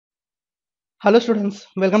Hello students,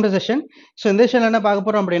 welcome to session. So in this session என்ன பார்க்க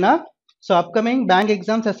போறோம் அப்படின்னா upcoming bank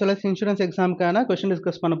exams as well as insurance examக்கான question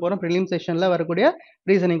discuss பண்ண போறோம். prelim sessionல வரக்கூடிய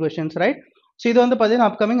reasoning questions, right? So இது வந்து பார்த்தீங்கன்னா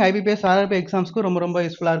upcoming IBPS RRB examsக்கு ரொம்ப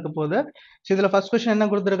யூஸ்ஃபுல்லா இருக்க போகுது. So இதுல first question என்ன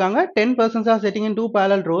கொடுத்திருக்காங்க, 10 persons are sitting in two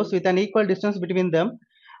parallel rows with an equal distance between them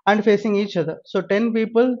and facing each other. So 10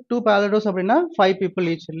 people, two parallel rows அப்படின்னா 5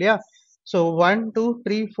 people each இல்லையா? So 1 2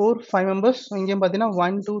 3 4 5 members. இங்கேயும் பார்த்தீங்கன்னா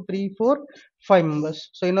 1 2 3 4 5 members.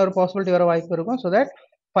 So இன்னொரு possibility வர வாய்ப்பு இருக்கும். So that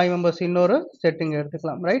 5 members இன்னொரு setting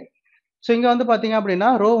எடுத்துக்கலாம், ரைட்? ஸோ இங்கே வந்து பார்த்தீங்க அப்படின்னா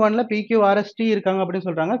ரோ 1ல PQRST இருக்காங்க அப்படின்னு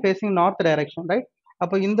சொல்றாங்க, ஃபேசிங் நார்த் டைரக்ஷன், ரைட்?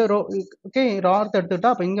 அப்போ இந்த ரோ ஓகே நார்த்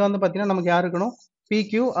எடுத்துக்கிட்டா அப்போ இங்கே வந்து பார்த்தீங்கன்னா நமக்கு யார் இருக்கணும்,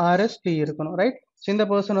 PQRST இருக்கணும், ரைட்? ஸோ இந்த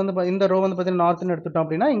பர்சன் வந்து இந்த ரோ வந்து பார்த்தீங்கன்னா நார்த்னு எடுத்துட்டோம்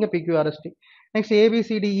அப்படின்னா இங்கே PQRST. நெக்ஸ்ட்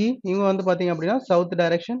ABCDE இவங்க வந்து பார்த்தீங்க அப்படின்னா சவுத்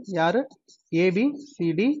டைரக்ஷன், யாரு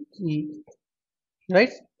ABCDE,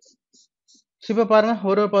 ரைட்? இப்போ பாருங்க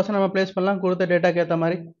ஒரு பர்சன் நம்ம பிளேஸ் பண்ணலாம் கொடுத்த டேட்டாக்கு ஏற்ற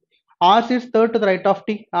மாதிரி. R is third to the right of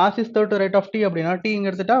T. R is third to the right of T அப்படின்னா T இங்க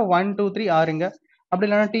எடுத்துட்டா 1 2 3 R இங்க, அப்படி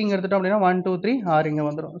இல்லைனா T இங்க எடுத்துட்டோம் அப்படின்னா 1 2 3 R இங்க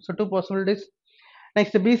வந்துடும். So two possibilities.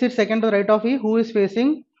 Next B is second to the right of E, who is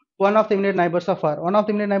facing one of the immediate neighbors of R. One of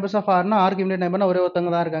the immediate neighbors of R னா Rக்கு immediate neighborனா ஒரே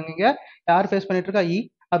ஒருத்தவங்க தான் இருக்காங்க. இங்க யார் face பண்ணிட்டு இருக்கா, E.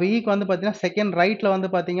 அப்போ Eக்கு வந்து பார்த்தீங்கன்னா செகண்ட் ரைட்ல வந்து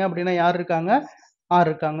பார்த்தீங்க அப்படின்னா யார் இருக்காங்க, R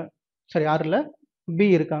இருக்காங்க. சரி, R இல்ல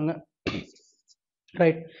B இருக்காங்க,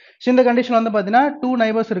 ரைட்? ஸோ இந்த கண்டிஷன் வந்து பார்த்தீங்கன்னா டூ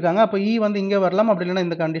நைபர்ஸ் இருக்காங்க. அப்போ இ வந்து இங்கே வரலாம், அப்படி இல்லைன்னா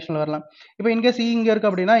இந்த கண்டிஷனில் வரலாம். இப்போ இன்கேஸ் இ இங்கே இருக்கு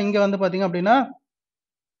அப்படின்னா இங்கே வந்து பார்த்தீங்க அப்படின்னா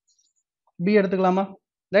பி எடுத்துக்கலாமா,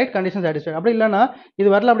 ரைட்? Condition satisfied. அப்படி இல்லைன்னா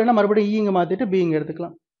இது வரல அப்படின்னா மறுபடியும் இ இங்கே மாற்றிட்டு பி இங்கே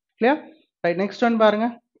எடுத்துக்கலாம், கிளியர்? ரைட். நெக்ஸ்ட் ஒன் பாருங்க,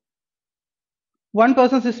 one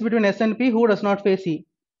person is between yes and B who does not face E.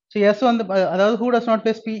 So S வந்து அதாவது who does not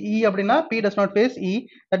face B E அப்படின்னா B does not face E,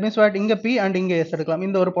 that means what இங்கே B and இங்கே S எடுக்கலாம்.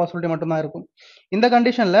 இந்த ஒரு possibility மட்டும் தான் இருக்கும். இந்த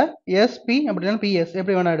கண்டிஷனில் எஸ் பி அப்படின்னா பிஎஸ்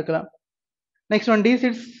எப்படி வேணா எடுக்கலாம். Next one, D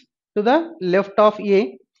chits to the left of A,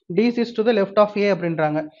 D chits to the left of ஏ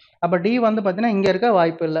அப்படின்றாங்க. அப்போ டி வந்து பார்த்தீங்கன்னா இங்கே இருக்க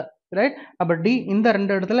வாய்ப்பு இல்லை, ரைட்? அப்போ டி இந்த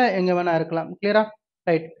ரெண்டு இடத்துல எங்கே வேணா இருக்கலாம், கிளியரா?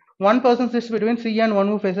 Right. One person chits between C and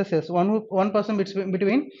one who faces S. One person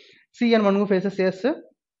between C and one who faces S.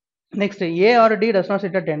 Next A R D does not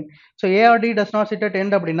chit at end. So A R D does not chit at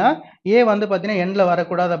end அப்படின்னா ஏ வந்து பார்த்தீங்கன்னா எண்ட்ல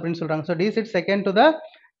வரக்கூடாது அப்படின்னு சொல்றாங்க. So D chit second to the,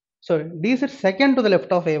 so D chit second to the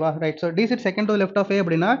left of Eva, right? So D chit second to the left of ஏ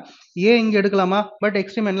அப்படின்னா ஏ இங்கே எடுக்கலாமா, பட்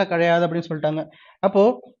எக்ஸ்ட்ரீம் எண்ட்ல கிடையாது அப்படின்னு சொல்லிட்டாங்க. அப்போ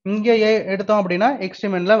இங்கே ஏ எடுத்தோம் அப்படின்னா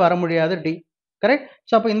எக்ஸ்ட்ரீம் எண்ட்ல வர முடியாது டி, கரெக்ட்?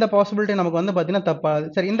 ஸோ அப்போ இந்த பாசிபிலிட்டி நமக்கு வந்து பார்த்தீங்கன்னா தப்பாது.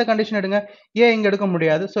 சரி, இந்த கண்டிஷன் எடுங்க, ஏ இங்கே எடுக்க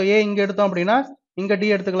முடியாது. ஸோ ஏ இங்கே எடுத்தோம் அப்படின்னா இங்கே டி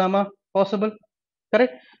எடுத்துக்கலாமா, பாசிபிள்,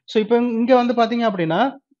 கரெக்ட்? ஸோ இப்போ இங்கே வந்து பார்த்தீங்க அப்படின்னா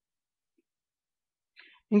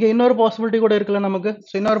இங்கே இன்னொரு பாசிபிலிட்டி கூட இருக்குல்ல நமக்கு.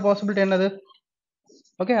 ஸோ இன்னொரு பாசிபிலிட்டி என்னது,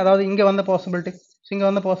 ஓகே, அதாவது இங்கே வந்த பாசிபிலிட்டி. ஸோ இங்கே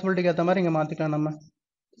வந்த பாசிபிலிட்டிக்கு ஏற்ற மாதிரி இங்கே மாற்றிக்கலாம் நம்ம,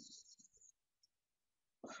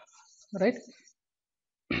 ரைட்?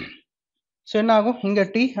 ஸோ என்ன ஆகும், இங்கே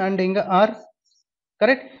டி அண்ட் இங்கே ஆர்,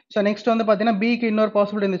 கரெக்ட்? ஸோ நெக்ஸ்ட் வந்து பார்த்தீங்கன்னா பிக்கு இன்னொரு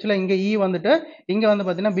பாசிபிலிட்டி இருந்துச்சுல, இங்கே இ வந்துட்டு இங்கே வந்து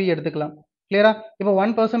பார்த்தீங்கன்னா பி எடுத்துக்கலாம், கிளியரா? இப்போ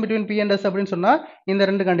one person between B and S அப்படின்னு சொன்னால்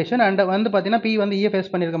இந்த ரெண்டு கண்டிஷன், அண்ட் வந்து பார்த்தீங்கன்னா பி வந்து இ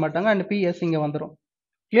ஃபேஸ் பண்ணியிருக்க மாட்டாங்க அண்ட் பிஎஸ் இங்கே வந்துடும்,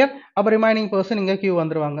 கிளியர்? அப்போ ரிமைனிங் பர்சன் இங்கே கியூ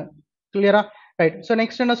வந்துருவாங்க, கிளியரா? ரைட். ஸோ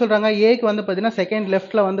நெக்ஸ்ட் என்ன சொல்றாங்க, ஏக்கு வந்து பார்த்தீங்கன்னா செகண்ட்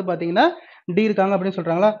லெஃப்ட்ல வந்து பார்த்தீங்கன்னா டி இருக்காங்க அப்படின்னு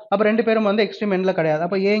சொல்றாங்களா. அப்போ ரெண்டு பேரும் வந்து எக்ஸ்ட்ரீம் எண்ட்ல கிடையாது.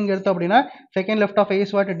 அப்போ ஏ இங்கே எடுத்தோம் அப்படின்னா second left of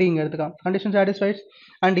ace what D இங்கே எடுத்துக்கலாம், கண்டிஷன் சாட்டிஸ்ஃபைட்ஸ்.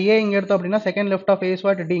 அண்ட் ஏ இங்கே எடுத்தோம் அப்படின்னா second left of ace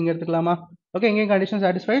what D இங்கே எடுத்துக்கலாமா, ஓகே? இங்கே கண்டிஷன்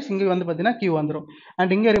சாட்டிஸ்ஃபைட்ஸ். இங்கே வந்து பார்த்தீங்கன்னா கியூ வந்துடும்.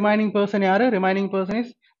 அண்ட் இங்கே ரிமைனிங் பர்சன் யாரு, ரிமைனிங் பர்சன்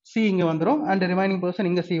இஸ் சி இங்கே வந்துடும், அண்ட் ரிமைனிங் பர்சன்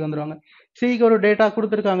இங்கே சி வந்துருவாங்க. சிக்கு ஒரு டேட்டா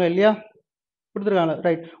கொடுத்துருக்காங்க இல்லையா, கொடுத்துருக்காங்க,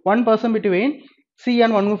 right? One person between C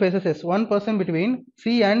and one who faces S. One person between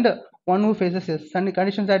C and one who faces S.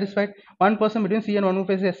 Condition satisfied. One person between C and one who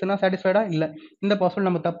faces S na satisfied ah illa. இந்த possible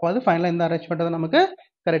நம்ம தப்பாது. ஃபைனலாக இந்த arrangement தான் நமக்கு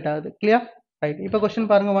correct ஆகுது, clear? Right. இப்போ question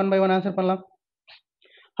பாருங்க, ஒன் பை ஒன் ஆன்சர் பண்ணலாம்.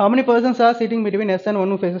 How many persons are sitting between S and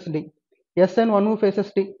one who faces D? S and one who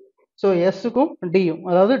faces D. So எஸ்ஸுக்கும் டியும்,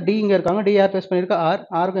 அதாவது டி இங்கே இருக்காங்க, டி யார் ஃபேஸ் பண்ணியிருக்கா, ஆர்.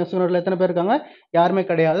 ஆருக்கும் எஸ் நோட்டில் எத்தனை பேர் இருக்காங்க, யாருமே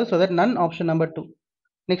கிடையாது. So that none, option number 2.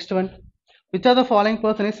 Next one, which of the following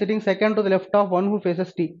person is sitting second to the left of one who faces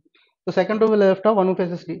T? So second to the left of one who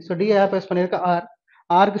faces T. So D யார் face பண்ணியிருக்க, R.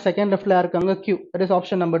 R க்கு second லெஃப்ட்ல இருக்காங்க Q. That is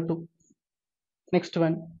option number 2. Next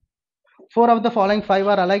one, four of the following five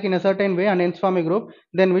are alike in a certain way and hence form a group.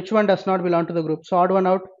 Then which one does not belong to the group? So odd one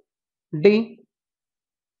out. D,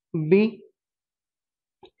 B,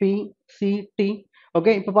 P, C, T.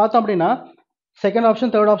 Okay, இப்போ பார்த்தோம் அப்படின்னா second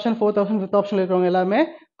option, third option, fourth option, fifth option இருக்கிறவங்க எல்லாமே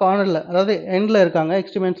கார்னரில், அதாவது எண்டில் இருக்காங்க,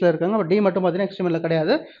 எக்ஸ்ட்ரீமெண்ட்ஸில் இருக்காங்க. பட் டி மட்டும் பார்த்தீங்கன்னா எக்ஸ்ட்ரீமெண்ட்ல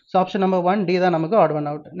கிடையாது. ஸோ ஆப்ஷன் நம்பர் 1 டி தான் நமக்கு add one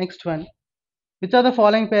out. Next one, which are the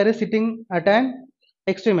following பேர் இஸ் சிட்டிங் அட் அண்ட்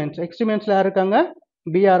எக்ஸ்ட்ரீமெண்ட்ஸ். எக்ஸ்ட்ரீமெண்ட்ஸில் யார் இருக்காங்க,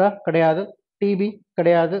 பிஆரா கிடையாது, டிபி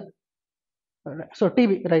கிடையாது. So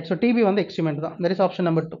DP, right? So DP வந்து எக்ஸ்ட்ரீமெண்ட் தான். That is option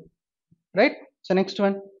number 2, right? So next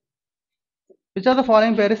one, which of the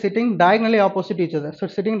following pair is sitting diagonally opposite each other? So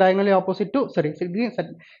sitting diagonally opposite to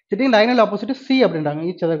sitting diagonally opposite to C அப்படின்றாங்க.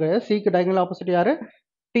 each other கிடையாது. C க்கு diagonal opposite யாரு?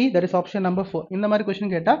 T, that is option number 4. இந்த மாதிரி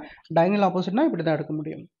question கேட்டா diagonal oppositeனா இப்படி தான் எடுக்க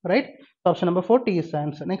முடியும். Right? So option number 4, T is the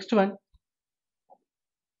answer. Next one.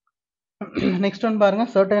 Next one பாருங்க,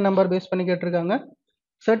 certain number base பண்ணி கேட்டிருக்காங்க.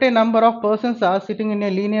 Certain number of persons are sitting in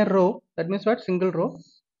a linear row, that means what? Single row,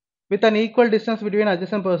 with an equal distance between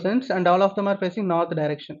adjacent persons and all of them are facing north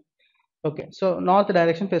direction. Okay, so north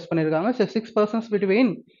direction face பண்ணிருக்காங்க. So 6 persons between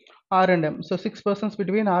R and M. So 6 persons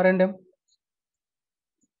between R and M.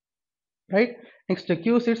 Right? Next,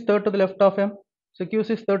 Q sits third to the left of M. So Q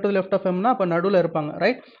sits third to the left of M na அப்ப நடுவுல இருப்பாங்க.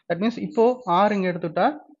 Right? That means இப்போ R இங்க எடுத்துட்டா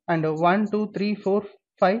and 1 2 3 4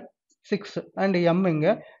 5 6 and M இங்க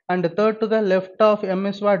and third to the left of M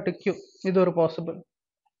is what? Q. இது ஒரு possible.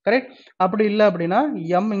 Correct? அப்படி இல்ல அப்படின்னா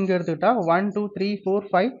M இங்க எடுத்துட்டா 1 2 3 4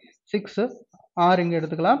 5 6 R இங்க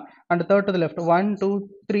எடுத்துக்கலாம் and third to the left 1 2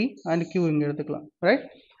 3 and Q இங்க எடுத்துக்கலாம். Right?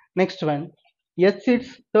 Next one, H sits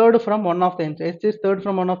third from one of the ends. H sits third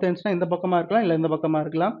from one of the ends na இந்த பக்கமா இருக்கலாம் இல்ல இந்த பக்கமா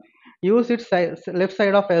இருக்கலாம். U sits left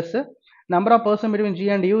side of S. Number of persons between G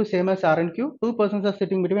and U same as R and Q. 2 persons are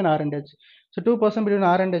sitting between R and H. So 2 persons between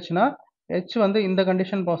R and H na H வந்து இந்த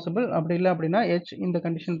condition possible, அப்படி இல்லை அப்படின்னா H இந்த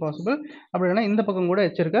condition possible, அப்படின்னா இந்த பக்கம் கூட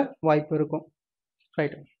H இருக்க வாய்ப்பு இருக்கும்.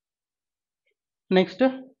 ரைட். நெக்ஸ்ட்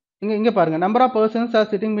இங்க பாருங்க, number of persons are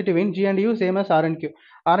sitting between G and U same as R and Q.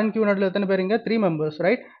 R and Q நடுவில் எத்தனை பேர்? இங்க 3 மெம்பர்ஸ்.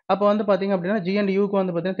 ரைட். அப்போ வந்து பாத்தீங்க அப்படின்னா G and U க்கு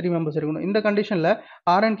வந்து பாத்தீங்கன்னா 3 மெம்பர்ஸ் இருக்கணும். இந்த கண்டிஷன்ல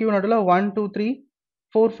R and Q நடுவில் 1 2 3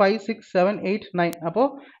 4 5 6 7 8 9. அப்போ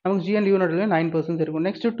நமக்கு G and U நடுவில் 9 persons இருக்கும்.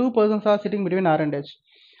 Next 2 persons are sitting between R and H.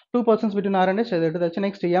 2 persons between R and H அது எடுத்தாச்சு.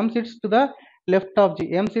 Next M sits to the left of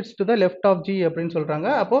G. M sits to the left of G அப்படின்னு சொல்றாங்க.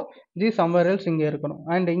 அப்போ G somewhere else இங்க இருக்கணும்.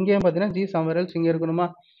 And இங்கேயும் பாத்தீங்கன்னா G somewhere else இங்க இருக்கணுமா?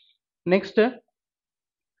 Next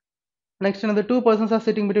another 2 persons are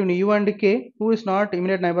sitting between U and K, who is not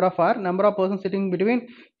immediate neighbor of R. Number of persons sitting between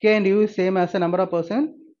K and U is same as the number of person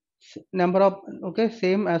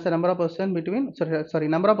same as the number of person between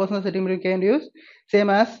number of persons sitting between K and U is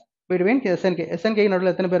same as between S and K. S and K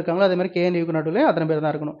நடுவுல எத்தனை பேர் இருக்காங்களோ அதே மாதிரி K and U க்கு நடுவுல அத்தனை பேர்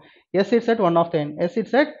தான் இருக்கணும். S sits at one of the end. S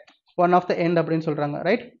sits at one of the end அப்படின்னு சொல்றாங்க.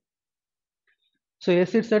 Right. So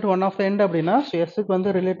S sits at one of the end அப்படின்னா S க்கு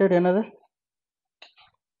வந்து ரிலேட்டட் என்னது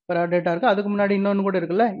டேட்டா இருக்கு. அதுக்கு முன்னாடி இன்னொன்று கூட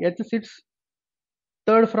இருக்குல்ல, H sits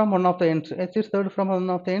third from one of the ends. H sits third from one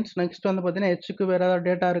of the ends. Next வந்து பார்த்தீங்கன்னா Hக்கு வேற ஏதாவது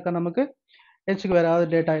டேட்டா இருக்கா? நமக்கு Hக்கு வேற ஏதாவது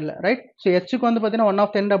டேட்டா இல்லை. ரைட். ஸோ Hக்கு வந்து பார்த்தீங்கன்னா ஒன்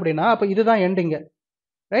ஆஃப் த எண்ட் அப்படின்னா அப்போ இதுதான் எண்டிங்க.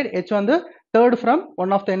 ரைட். H வந்து third from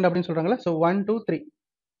one of the end அப்படின்னு சொல்றாங்களா. ஸோ 1 2 3.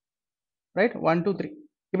 ரைட். 1 2 3.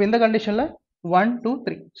 இப்போ இந்த கண்டிஷன்ல 1 2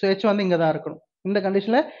 3. ஸோ H வந்து இங்கே தான் இருக்கணும். இந்த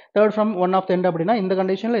கண்டிஷன்ல third from one of the end அப்படின்னா இந்த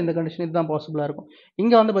கண்டிஷன்ல இந்த கண்டிஷன் இதுதான் பாசிபிளா இருக்கும்.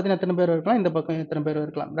 இங்க வந்து பாத்தீங்கன்னா எத்தனை பேர் இருக்கலாம், இந்த பக்கம் எத்தனை பேர்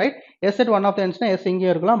இருக்கலாம். Right. S at one of the எண்ட்ஸ்னா S இங்கே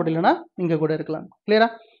இருக்கலாம், அப்படி இல்லைன்னா இங்க கூட இருக்கலாம். கிளியரா?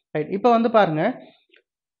 ரைட். இப்போ வந்து பாருங்க,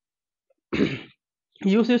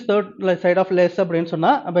 use is third side of S அப்படின்னு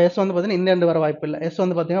சொன்னா அப்ப எஸ் வந்து பாத்தீங்கன்னா இந்த எண்டு வர வாய்ப்பு இல்லை. எஸ்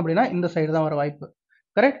வந்து பாத்தீங்க அப்படின்னா இந்த சைடு தான் வர வாய்ப்பு.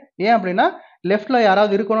 கரெக்ட். ஏன் அப்படின்னா லெஃப்ட்ல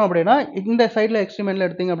யாராவது இருக்கணும் அப்படின்னா இந்த சைட்ல எக்ஸ்ட்ரீம் எண்ட்ல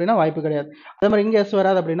எடுத்தீங்க அப்படின்னா வாய்ப்பு கிடையாது. அதே மாதிரி இங்க எஸ்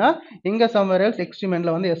வராது அப்படின்னா இங்க சம்வேர் எல்ஸ் எக்ஸ்ட்ரீம்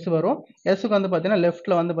எண்ட்ல வந்து எஸ் வரும். எஸ்க்கு வந்து பாத்தீங்கன்னா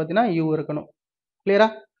லெஃப்ட்ல வந்து பாத்தீங்கன்னா யூ இருக்கணும். கிளியரா?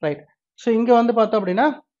 ரைட். ஸோ இங்க வந்து பார்த்தோம் அப்படின்னா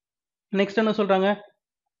நெக்ஸ்ட் என்ன சொல்றாங்க,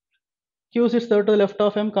 Q sits third to the left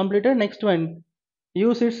of M completed. Next one, U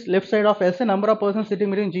sits left side of S. Number of persons sitting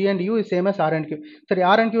between G and U is same as R and Q. சரி,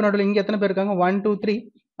 R and Q நடுவில் இங்க எத்தனை பேர் இருக்காங்க? 1 2 3.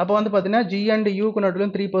 அப்போ வந்து பாத்தீங்கன்னா G and U க்கு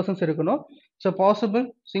நடுவில் 3 persons இருக்கணும். So possible.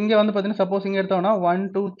 இங்க வந்து பாத்தீங்கன்னா சப்போஸ் இங்க எடுத்தோம்னா 1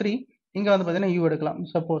 2 3, இங்க வந்து பாத்தீங்கன்னா U எடுக்கலாம்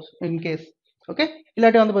சப்போஸ் இன் கேஸ். ஓகே.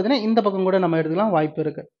 இல்லாட்டி வந்து பாத்தீங்கன்னா இந்த பக்கம் கூட நம்ம எடுத்துக்கலாம், வாய்ப்பு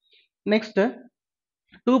இருக்கு. Next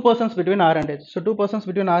 2 persons between R and H. So 2 persons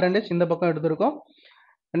between R and H இந்த பக்கம் எடுத்திருக்கோம்.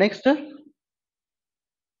 Next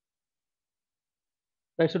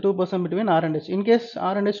right. So 2 person between R and H. In case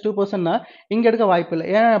R and H 2 person னா இங்க எடுக்க வாய்ப்பு இல்லை.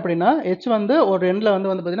 ஏன் அப்படின்னா H வந்து ஒரு எண்ட்ல வந்து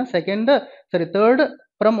பாத்தீங்கன்னா second third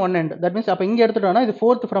from one end. That means அப்போ இங்க எடுத்துட்டோம்னா இது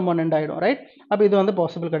ஃபோர்த் ஃப்ரம் ஒன் எண்ட் ஆயிடும். ரைட். அப்போ இது வந்து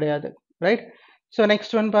பாசிபிள் கிடையாது. ரைட். ஸோ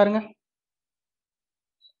நெக்ஸ்ட் ஒன் பாருங்க.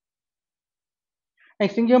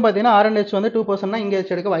 நெக்ஸ்ட் இங்கேயும் பார்த்தீங்கன்னா R and H வந்து 2 person இங்கே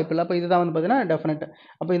H எடுக்க வாய்ப்பு இல்லை. அப்போ இதுதான் வந்து பார்த்தீங்கன்னா டெஃபினட்.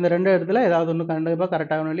 அப்போ இந்த ரெண்டு இடத்துல ஏதாவது ஒன்று கண்டிப்பாக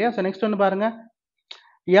கரெக்ட் ஆகணும் இல்லையா? ஸோ நெக்ஸ்ட் ஒன்று பாருங்க,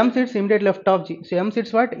 M sits immediate left of G. So M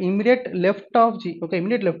sits what? Immediate left of G. Okay,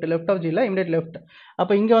 immediate left of G இல்ல, immediate left.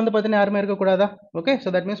 அப்போ இங்க வந்து பார்த்தீங்கன்னா யாருமே இருக்கக்கூடாதா? Okay.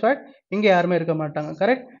 So that means what, இங்கே யாருமே இருக்க மாட்டாங்க.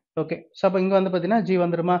 கரெக்ட். ஓகே. ஸோ அப்போ இங்கே வந்து பார்த்தீங்கன்னா G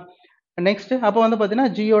வந்துருமா? நெக்ஸ்ட் அப்போ வந்து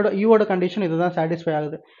பார்த்தீங்கன்னா யூவோட கண்டிஷன் இதுதான் சாட்டிஸ்ஃபை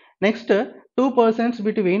ஆகுது. Next 2 persons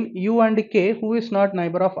between U and K who is not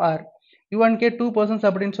neighbor of R. U and K 2 persons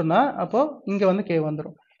அப்படின்னு சொன்னா அப்போ இங்க வந்து K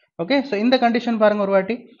வந்துடும். ஓகே. ஸோ இந்த கண்டிஷன் பாருங்க ஒரு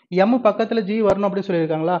வாட்டி, M பக்கத்துல G வரணும் அப்படின்னு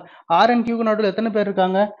சொல்லியிருக்காங்களா? R and Q நடுவில் எத்தனை பேர்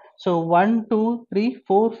இருக்காங்க? ஸோ 1 2 3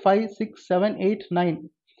 4 5 6 7 8 9.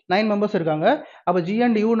 9 மெம்பர்ஸ் இருக்காங்க. அப்போ G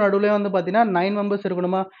and U நடுவுல வந்து பார்த்தீங்கன்னா 9 மெம்பர்ஸ்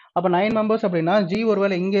இருக்கணுமா? அப்போ 9 மெம்பர்ஸ் அப்படின்னா G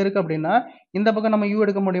ஒருவேளை இங்கே இருக்கு அப்படின்னா இந்த பக்கம் நம்ம U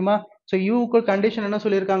எடுக்க முடியுமா? ஸோ Uக்கு கண்டிஷன் என்ன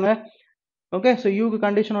சொல்லியிருக்காங்க? ஓகே, ஸோ யூக்கு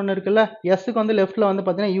கண்டிஷன் ஒன்று இருக்குல்ல, எஸ்ஸுக்கு வந்து லெஃப்ட்டில் வந்து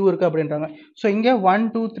பார்த்தீங்கன்னா யூ இருக்குது அப்படின்றாங்க. ஸோ இங்கே 1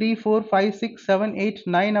 2 3 4 5 6 7 8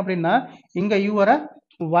 9 அப்படின்னா இங்கே யூ வர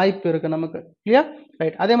வாய்ப்பு இருக்குது நமக்கு. இல்லையா?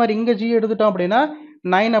 ரைட். அதே மாதிரி இங்கே ஜி எடுத்துட்டோம் அப்படின்னா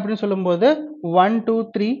 9 அப்படின்னு சொல்லும்போது 1 2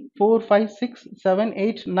 3 4 5 6 7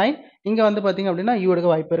 8 9 இங்கே வந்து பார்த்தீங்க அப்படின்னா யூ எடுக்க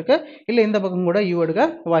வாய்ப்பு இருக்குது. இல்லை இந்த பக்கம் கூட யூ எடுக்க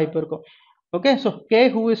வாய்ப்பு இருக்கும். Okay, so K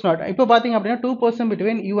who is not இப்போ பார்த்தீங்க அப்படின்னா 2%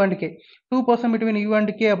 between you and K. 2% between you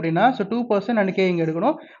and K அப்படின்னா ஸோ 2% அண்ட் கே இங்கே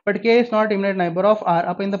எடுக்கணும். But K is not immediate neighbour of R.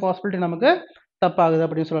 அப்போ இந்த பாசிபிலிட்டி நமக்கு தப்பாகுது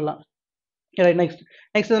அப்படின்னு சொல்லலாம். Right.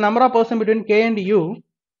 Next number of person between K and you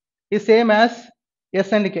is same as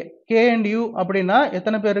yes and K. K and you அப்படின்னா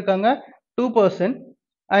எத்தனை பேர் இருக்காங்க? 2%.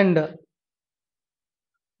 And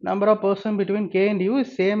number of person between K and you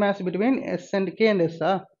is same as between yes and K and S.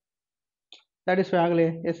 That is why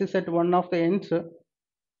S is at one of the ends,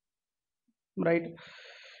 right?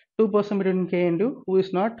 2% between K and U, who is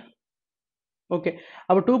not? Okay,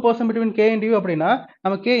 அப்போ 2% between K and U அப்படின்னா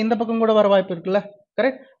நம்ம K இந்த பக்கம் கூட வர வாய்ப்பு இருக்குல்ல,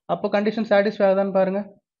 correct? அப்போ கண்டிஷன் சாட்டிஸ்ஃபை ஆகுதான்னு பாருங்க.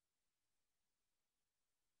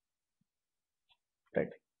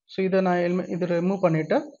 ரைட். ஸோ இதை நான் இதை ரிமூவ்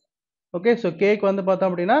பண்ணிவிட்டு, ஓகே, ஸோ கேக்கு வந்து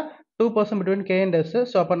பார்த்தோம் அப்படின்னா 2% between K and S.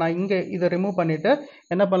 So அப்போ நான் இங்கே இதை ரிமூவ் பண்ணிவிட்டு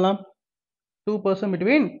என்ன பண்ணலாம்? 2%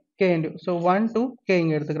 between K and U. So 1 to K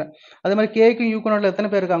இங்கே எடுத்துக்கிறேன். அதே மாதிரி கேக்கும் யூக்கு நோட்டில் எத்தனை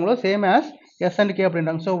பேர் இருக்காங்களோ same as yes and K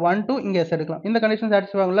அப்படின்றாங்க. ஸோ 1 to இங்கே எஸ் எடுக்கலாம். இந்த கண்டிஷன்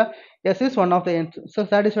சாட்டிஸ்ஃபை ஆகும்ல, S is one of the ends. So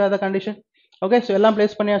satisfy the condition. Okay, so எல்லாம்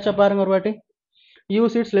பிளேஸ் பண்ணியாச்சா பாருங்க ஒரு வாட்டி. U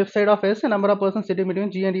sits left side of S. Number of persons sitting between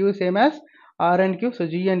G and U is same as R and Q. So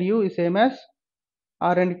G and U is same as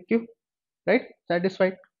R and Q. Right?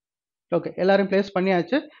 Satisfied. Okay, எல்லாரும் place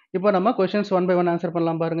பண்ணியாச்சு. இப்போ நம்ம questions one by one answer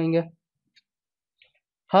பண்ணலாம் பாருங்க இங்க.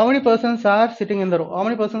 How many persons are sitting in the row? How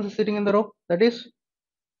many persons are sitting in the row? That is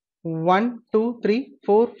 1, 2, 3,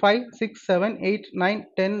 4, 5, 6, 7, 8, 9,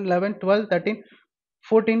 10, 11, 12, 13,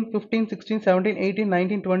 14, 15, 16, 17, 18,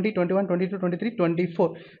 19, 20, 21, 22, 23, 24.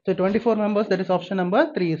 So 24 members, that is option number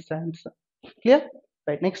 3 is the answer. Clear?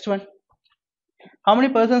 Right, next one. How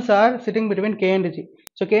many persons are sitting between K and G?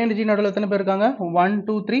 So K and G நடுவுல எத்தனை பேர் இருக்காங்க? 1,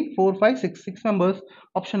 2, 3, 4, 5, 6. 6 members.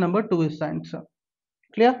 Option number 2 is the answer.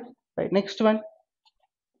 Clear? Right, next one.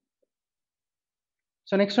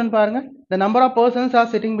 So next one பாருங்க. The number of persons are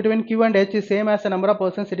sitting between Q and H is same as the number of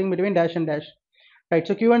persons sitting between dash and dash. Right,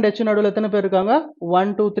 so Q and H நடுவுல எத்தனை பேர் இருக்காங்க? 1,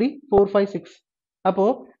 2, 3, 4, 5, 6. அப்போ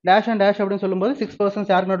dash and dash அப்படின்னு சொல்லும்போது 6 persons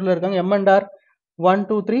யார் நடுவுல இருக்காங்க? M and R. 1,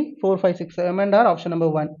 2, 3, 4, 5, 6. M and R option number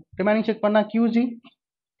 1. Remaining check பண்ணா QG.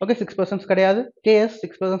 Okay, 6 persons கிடையாது. KS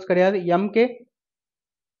 6 persons கிடையாது. MK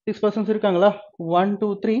 6 persons இருக்காங்களா? 1,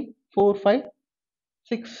 2, 3, 4, 5,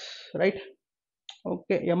 6. Right.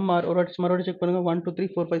 Okay, MR or மறுபடியும் check பண்ணுங்க. 1, 2, 3,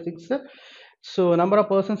 4, 5, 6. So number of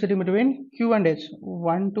persons sitting between Q and H.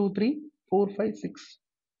 1, 2, 3, 4, 5, 6.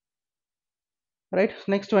 Right.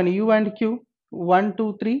 Next one, U and Q. 1, 2,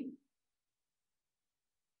 3,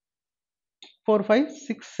 4, 5,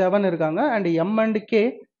 6, 7 இருக்காங்க. And M and K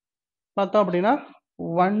பார்த்தோம் அப்படின்னா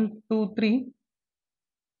 1, 2, 3,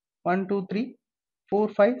 1, 2, 3, 4,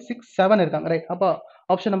 5, 6, 7 இருக்காங்க. Right. அப்போ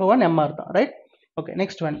ஆப்ஷன் நம்பர் 1 MR தான். ரைட். ஓகே,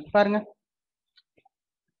 நெக்ஸ்ட் ஒன் பாருங்க.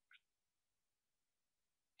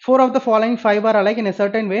 4 of the following 5 are alike in a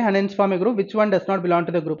certain way and hence form a group. Which one does not belong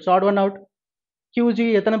to the group? So odd one out. QG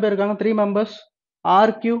எத்தனை பேர் இருக்காங்க? 3 members.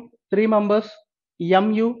 RQ 3 members.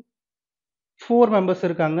 MU 4 members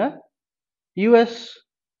இருக்காங்க. US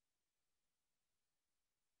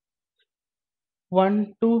 1,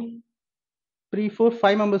 2, 3, 4,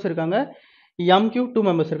 5 members இருக்காங்க. MQ 2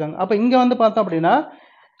 members இருக்காங்க. அப்போ இங்க வந்து பார்த்தோம் அப்படின்னா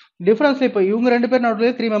டிஃபரன்ஸ்ல இப்போ இவங்க ரெண்டு பேர்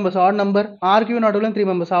நடுவில் 3 members ஆட் நம்பர், RQ நடுவில் 3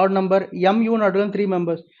 members ஆட் நம்பர், MU நடுவில் 3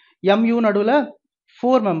 members, MU நடுவில்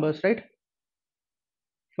 4 members, ரைட்?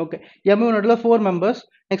 ஓகே, MU நடுவில் 4 members.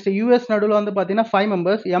 நெக்ஸ்ட் US நடுவில் வந்து பார்த்தீங்கன்னா 5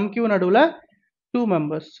 members, MQ நடுவில் 2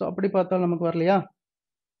 members. ஸோ அப்படி பார்த்தாலும் நமக்கு வரலையா?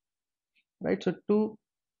 ரைட். ஸோ 2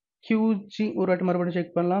 QG ஒரு வாட்டி மறுபடியும்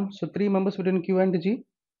செக் பண்ணலாம். So 3 members between Q and G.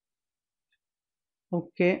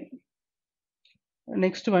 Okay,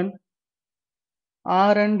 next one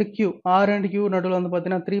R and Q. R and Q நடுவில் வந்து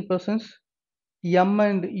பார்த்தீங்கன்னா 3 persons. M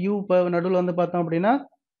and U நடுவில் வந்து பார்த்தோம் அப்படின்னா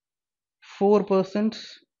 4 persons.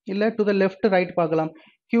 இல்லை டு த லெஃப்ட் ரைட் பார்க்கலாம்.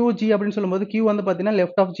 QG அப்படின்னு சொல்லும்போது Q வந்து பார்த்தீங்கன்னா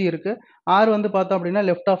லெஃப்ட் ஆஃப் G இருக்கு. R வந்து பார்த்தோம் அப்படின்னா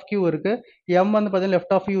லெஃப்ட் ஆஃப் Q இருக்கு. M வந்து பார்த்தீங்கன்னா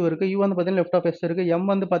லெஃப்ட் ஆஃப் U இருக்கு. U வந்து பார்த்தீங்கன்னா லெஃப்ட் ஆஃப் S இருக்கு. M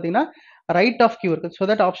வந்து பார்த்தீங்கன்னா ரைட் ஆஃப் Q இருக்கு. So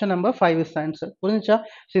that option number 5 is answer. புரிஞ்சுச்சா?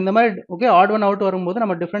 ஸோ இந்த மாதிரி ஓகே ஆட் ஒன் அவுட் வரும்போது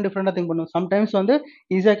நம்ம டிஃப்ரெண்டாக திங்க் பண்ணுவோம். சம்டைம்ஸ் வந்து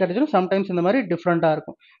ஈஸியாக கிடைச்சிடும், சம்டைம்ஸ் இந்த மாதிரி டிஃப்ரெண்டாக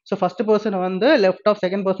இருக்கும். ஸோ ஃபர்ஸ்ட் பர்சன் வந்து லெஃப்ட் ஆஃப்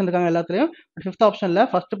செகண்ட் பர்சன் இருக்காங்க எல்லாத்துலையும். பட் ஃபிஃப்த் ஆப்ஷனில்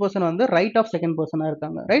ஃபர்ஸ்ட் பர்சன் வந்து ரைட் ஆஃப் செகண்ட் பர்சனாக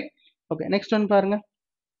இருக்காங்க. ரைட். ஓகே, நெக்ஸ்ட் ஒன் பாருங்க.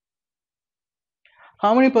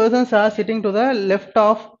 how many persons are sitting to the left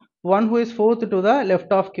of one who is fourth to the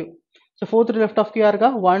left of Q? So fourth to left of Q யாருக்கா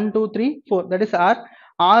 1 2 3 4, that is R.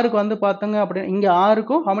 ஆருக்கு வந்து பார்த்தங்க அப்படி இங்க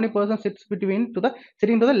ஆருக்கும் how many persons sits between to the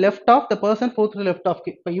sitting to the left of the person fourth to the left of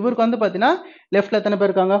Q. இப்போ இவருக்கு வந்து பார்த்தீங்கன்னா லெஃப்ட்ல எத்தனை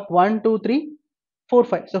பேர் இருக்காங்க 1 2 3 4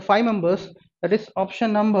 5, so 5 members, that is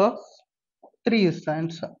option number 3 is the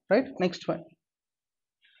answer, right? Next one.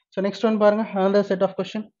 So next one பாருங்க, another set of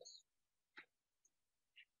question.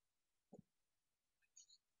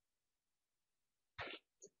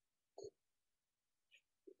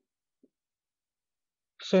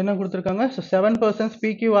 So என்ன கொடுத்திருக்காங்க, so 7 persons P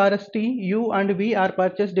Q R S T U and V are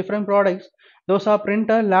purchased different products. Those are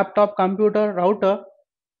printer, laptop, computer, router,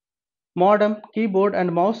 modem, keyboard and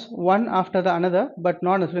mouse, one after the another but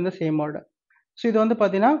not necessarily in the same order. So இது வந்து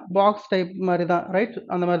பார்த்தீங்கன்னா box type மாதிரி தான், right?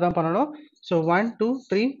 அந்த மாதிரி தான் பண்ணணும். So 1 2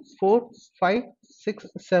 3 4 5 6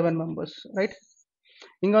 7 members, right?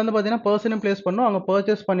 இங்கே வந்து பார்த்தீங்கன்னா பர்சனும் பிளேஸ் பண்ணணும், அங்கே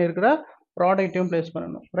பர்ச்சேஸ் பண்ணியிருக்கிற ப்ராடக்ட்டையும் பிளேஸ்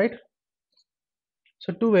பண்ணணும், right?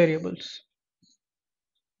 So 2 variables.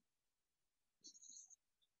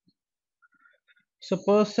 So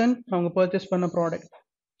person அவங்க பர்ச்சேஸ் பண்ண ப்ராடக்ட்,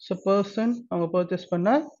 ஸோ பர்சன் அவங்க பர்ச்சேஸ் பண்ண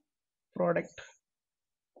ப்ராடக்ட்.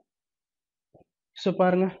 ஸோ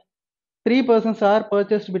பாருங்க, 3 persons are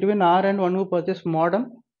purchased between R and one who purchased modem,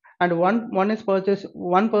 and one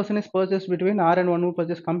person is purchased between R and one who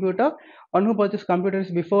purchased computer. One who purchased computer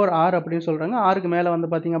is before R அப்படின்னு சொல்றாங்க. ஆருக்கு மேலே வந்து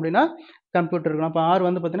பார்த்தீங்க அப்படின்னா computer இருக்கணும். அப்போ ஆர்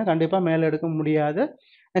வந்து பார்த்தீங்கன்னா கண்டிப்பாக மேலே எடுக்க முடியாது.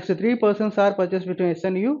 Next 3 persons are purchased between S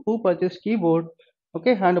and U who purchased keyboard,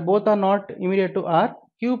 okay, and both are not immediate to R.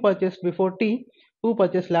 Q purchased before T who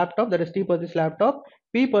purchased laptop, that is T purchased laptop.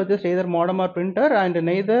 P purchased either modem or printer, and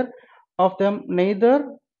neither of them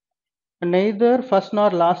neither first nor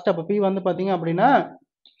last. அப்போ P வந்து பார்த்தீங்க அப்படின்னா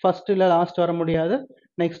first இல்லை last வர முடியாது.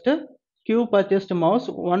 Next Q purchased mouse,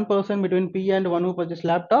 one person between P and one who purchased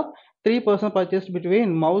laptop. 3 persons purchased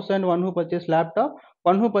between mouse and one who purchased laptop.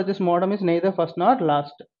 One who purchased modem is neither first nor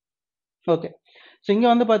last. Okay, so இங்கே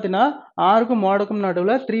வந்து பார்த்தீங்கன்னா ஆருக்கும் மாடமுக்கும்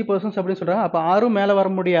நடுவில் 3 persons அப்படின்னு சொல்கிறாங்க. அப்போ ஆரும் மேலே வர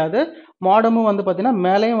முடியாது, மாடமும் வந்து பார்த்தீங்கன்னா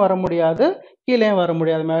மேலேயும் வர முடியாது, கீழேயும் வர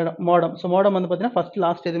முடியாது மாடம். ஸோ மாடம் வந்து பார்த்தீங்கன்னா ஃபர்ஸ்ட்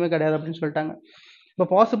லாஸ்ட் எதுவுமே கிடையாது அப்படின்னு சொல்லிட்டாங்க. இப்போ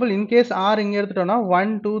பாசிபிள் இன்கேஸ் ஆர் இங்கே எடுத்துட்டோம்னா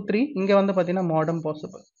 1 2 3 இங்கே வந்து பார்த்தீங்கன்னா மாடம்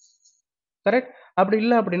பாசிபிள், கரெக்ட்? அப்படி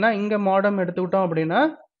இல்லை அப்படின்னா இங்கே மாடம் எடுத்துக்கிட்டோம் அப்படின்னா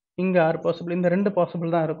இங்கே ஆர் பாசிபிள், இந்த ரெண்டு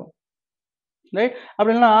பாசிபிள் தான் இருக்கும், ரைட்?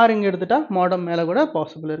 அப்படி இல்லைன்னா ஆர் இங்கே எடுத்துட்டா மாடம் மேலே கூட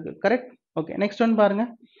பாசிபிள் இருக்குது, கரெக்ட்? ஓகே, நெக்ஸ்ட் ஒன் பாருங்க.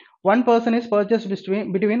 One person is purchase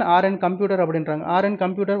between R and computer அப்படின்றாங்க. R and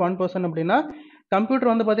computer one person அப்படின்னா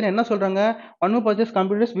கம்ப்யூட்டர் வந்து பார்த்தீங்கன்னா என்ன சொல்கிறாங்க, one who purchase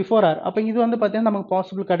computers before R. அப்போ இது வந்து பார்த்தீங்கன்னா நமக்கு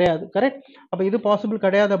பாசிபிள் கிடையாது, கரெக்ட்? அப்போ இது பாசிபிள்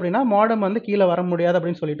கிடையாது அப்படின்னா மாடம் வந்து கீழே வர முடியாது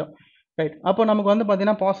அப்படின்னு சொல்லிட்டோம், ரைட்? அப்போ நமக்கு வந்து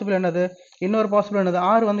பார்த்தீங்கன்னா பாசிபிள் என்னது, இன்னொரு பாசிபிள் என்னது,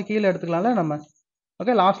 ஆர் வந்து கீழே எடுத்துக்கலாம்ல நம்ம,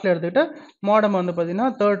 ஓகே? லாஸ்ட்டில் எடுத்துக்கிட்டு மாடம் வந்து பார்த்தீங்கன்னா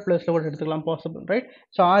தேர்ட் பிளேஸில் கூட எடுத்துக்கலாம், பாசிபிள், ரைட்?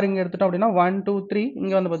 ஸோ ஆர் இங்கே எடுத்துட்டோம் அப்படின்னா 1 2 3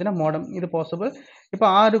 இங்கே வந்து பார்த்தீங்கன்னா மாடம், இது பாசிபிள். இப்போ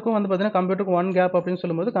ஆருக்கும் வந்து பார்த்தீங்கன்னா கம்ப்யூட்டருக்கு 1 கேப் அப்படின்னு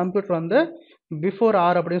சொல்லும்போது கம்ப்யூட்டர் வந்து பிஃபோர்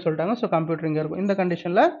ஆர் அப்படின்னு சொல்லிட்டாங்க. ஸோ கம்ப்யூட்டர் இங்கே இருக்கும், இந்த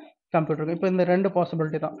கண்டிஷனில் கம்ப்யூட்டர் இருக்கும். இப்போ இந்த ரெண்டு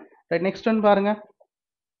பாசிபிலிட்டி தான், ரைட்? நெக்ஸ்ட் ஒன் பாருங்க.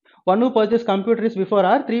 One who purchased computer is before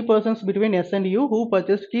R. 3 persons between S and U who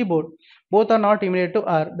purchased keyboard. Both are not immediate to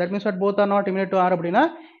R. That means what? Both are not immediate to R அப்படின்னா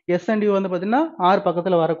S and U வந்து பார்த்தீங்கன்னா R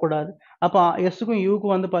பக்கத்தில் வரக்கூடாது. அப்போ எஸ்க்கும்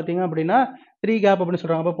யூக்கும் வந்து பார்த்தீங்க அப்படின்னா 3 gap அப்படின்னு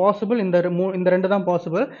சொல்கிறாங்க. அப்போ பாசிபிள் இந்த ரெண்டு தான்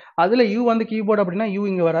பாசிபிள். அதில் யூ வந்து கீபோர்டு அப்படின்னா யூ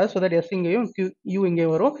இங்கே வராது. ஸோ தட் எஸ் இங்கேயும் யூ இங்கே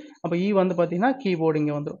வரும். அப்போ இ வந்து பார்த்தீங்கன்னா கீபோர்டு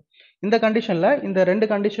இங்கே வந்துடும். இந்த கண்டிஷனில் இந்த ரெண்டு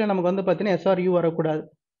கண்டிஷனில் நமக்கு வந்து பார்த்தீங்கன்னா எஸ்ஆர் யூ வரக்கூடாது.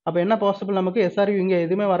 அப்போ என்ன பாசிபிள், நமக்கு எஸ்ஆர்யூ இங்கே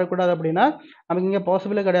எதுவுமே வரக்கூடாது அப்படின்னா நமக்கு இங்கே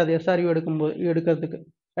பாசிபிளே கிடையாது எஸ்ஆர்யூ எடுக்கிறதுக்கு,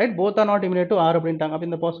 right? Both are not இமினேட் to R அப்படின்ட்டாங்க. அப்போ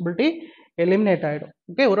இந்த பாசிபிலிட்டி எலிமினேட் ஆகிடும்,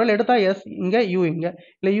 ஓகே? ஒருவேளை எடுத்தால் எஸ் இங்கே யூ இங்கே,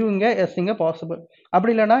 இல்லை யூ இங்கே எஸ் இங்கே பாசிபிள்.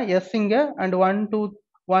 அப்படி இல்லைனா எஸ் இங்கே அண்ட் 1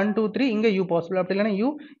 2 3 இங்கே யூ பாசிபிள். அப்படி இல்லைனா யூ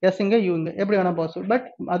எஸ் இங்கே யூ இங்கே, எப்படி வேணால் பாசிபிள். பட்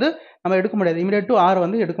அது நம்ம எடுக்க முடியாது, இமிடியேட் டு ஆர்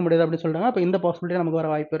வந்து எடுக்க முடியாது அப்படின்னு சொல்கிறாங்க. அப்போ இந்த பாசிபிலிட்டி நமக்கு வர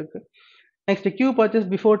வாய்ப்பு இருக்குது. Next Q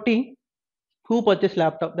purchase before D who purchased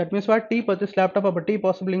laptop. That means what? T purchased laptop. அப்போ T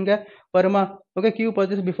possible இங்கே வருமா? Okay, Q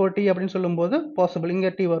purchased before T அப்படின்னு சொல்லும்போது பாசிபிள்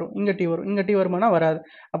இங்கே T வரும், இங்கே T வரும், இங்கே T வருமானா வராது.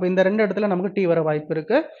 அப்போ இந்த ரெண்டு இடத்துல நமக்கு T வர வாய்ப்பு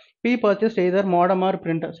இருக்கு. P purchased either modem or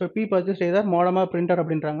printer. So P purchased either modem or printer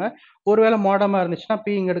அப்படின்றாங்க. ஒருவேளை மாடமாக இருந்துச்சுன்னா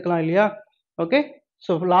P இங்கே எடுக்கலாம் இல்லையா? ஓகே,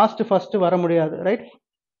 ஸோ லாஸ்ட் ஃபர்ஸ்ட் வர முடியாது, right?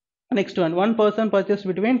 Next one person purchase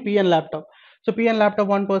between P and laptop. So P and laptop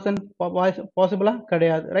one person பாசிபிளா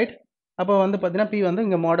கிடையாது, right? அப்போ வந்து பார்த்தீங்கன்னா P வந்து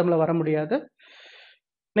இங்கே மாடமில் வர முடியாது.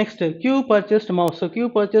 Next Q purchased mouse. So Q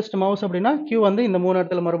purchased mouse அப்படின்னா Q வந்து இந்த மூணு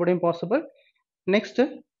இடத்துல மறுபடியும் பாசிபிள். நெக்ஸ்ட்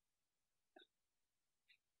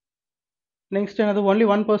என்னது, only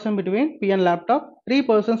one person between P and laptop. 3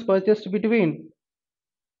 persons purchased between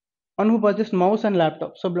One who purchased mouse and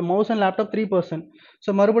laptop. So mouse and laptop 3%. So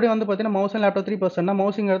மறுபடியும் வந்து பார்த்தீங்கன்னா mouse and laptop 3%.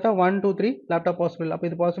 மவுஸிங் எடுத்தால் 1 2 3 லேப்டாப் பாசிபிள். அப்போ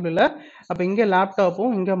இது பாசிபிள் இல்லை. அப்போ இங்கே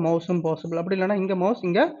லேப்டாப்பும் இங்கே மவுஸும் பாசிபிள். அப்படி இல்லைன்னா இங்கே மவுஸ்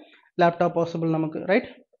இங்கே லேப்டாப் பாசிபிள் நமக்கு, right?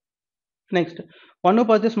 Next, one who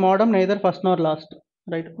purchased modem neither first nor last.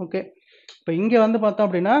 Right, okay. இப்போ இங்கே வந்து பார்த்தோம்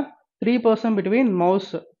அப்படின்னா 3% between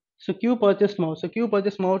mouse. So Q purchased mouse. So Q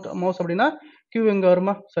purchased mouse அப்படின்னா Q இங்கே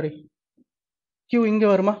வருமா? சாரி, Q இங்கே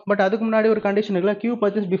வருமா? பட் அதுக்கு முன்னாடி ஒரு கண்டிஷன் இருக்குல்ல, Q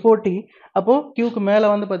purchase before T. அப்போ Qக்கு மேலே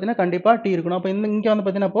வந்து பார்த்தீங்கன்னா கண்டிப்பாக T இருக்கணும். அப்போ இங்கே வந்து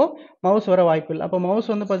பார்த்தீங்கன்னா அப்போ மவுஸ் வர வாய்ப்பு இல்லை. அப்போ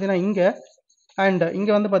மவுஸ் வந்து பார்த்தீங்கன்னா இங்கே அண்ட்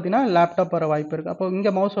இங்கே வந்து பார்த்தீங்கன்னா லேப்டாப் வர வாய்ப்பு இருக்குது. அப்போ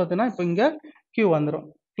இங்கே மவுஸ் பார்த்தீங்கன்னா இப்போ இங்கே Q வந்துடும்.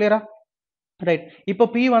 கிளியரா? ரைட். இப்போ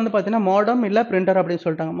P வந்து பார்த்தீங்கன்னா மாடம் இல்லை பிரிண்டர் அப்படின்னு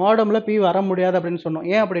சொல்லிட்டாங்க. மாடமில் P வர முடியாது அப்படின்னு சொன்னோம்.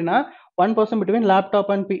 ஏன் அப்படின்னா 1% between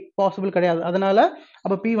laptop and P possible கிடையாது. அதனால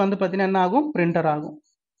அப்போ P வந்து பார்த்தீங்கன்னா என்ன ஆகும்? பிரிண்டர் ஆகும்.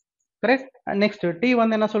 கரெக்ட். நெக்ஸ்ட், T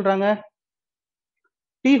வந்து என்ன சொல்கிறாங்க?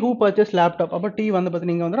 T who purchased laptop. அப்போ T வந்து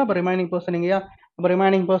பார்த்தீங்கன்னா இங்கே வந்துடும். அப்போ ரிமைனிங் பர்சன் இங்கேயா? அப்போ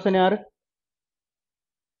ரிமைனிங் பர்சன் யார்?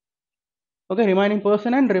 Okay, remaining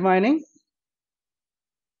person and remaining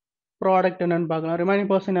product என்னன்னு பார்க்கலாம்.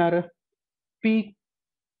 ரிமைனிங் பர்சன் யார்? P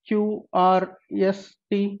Q R S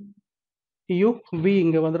T U V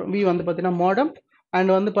இங்கே வந்துடும். V வந்து பார்த்தீங்கன்னா மாடம்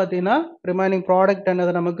அண்ட் வந்து பார்த்தீங்கன்னா ரிமைனிங் ப்ராடக்ட்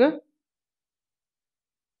என்னது நமக்கு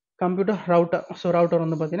கம்ப்யூட்டர் ரவுட்டர். ஸோ ரவுட்டர்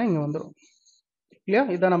வந்து பார்த்தீங்கன்னா இங்கே வந்துடும். இல்லையா?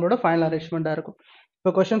 இதுதான் நம்மளோட ஃபைனல் அரேஞ்ச்மெண்ட்டாக இருக்கும்.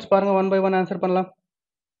 இப்போ கொஸ்டின்ஸ் பாருங்கள், ஒன் பை ஒன் ஆன்சர் பண்ணலாம்.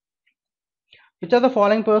 Which of the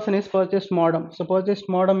following person is purchased modem? So purchased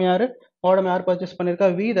modem யார்? modem யார் purchase பண்ணிருக்கா?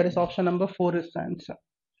 V. That is option number 4 is the answer.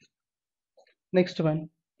 Next one.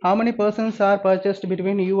 How many persons are purchased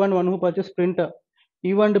between U and one who purchased printer?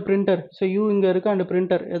 U and printer. So U இங்க இருக்கு and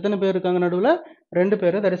printer. எத்தனை பேர் இருக்காங்க நடுவில்? 2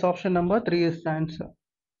 பேர். That is option number 3 is the answer.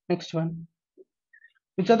 Next one.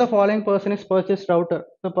 Which of the following person is purchased router?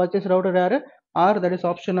 So purchased router யார்? R. That is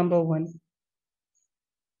option number 1.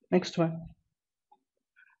 Next one.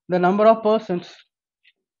 The number of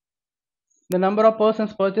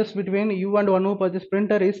persons purchased between U and one who purchased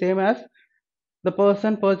printer is same as the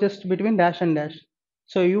person purchased between dash and dash.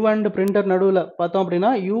 So U and printer நடுவில் பார்த்தோம் அப்படின்னா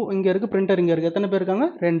U இங்கே இருக்குது, printer இங்கே இருக்குது. எத்தனை பேர் இருக்காங்க?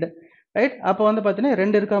 2. ரைட். அப்போ வந்து பார்த்தீங்கன்னா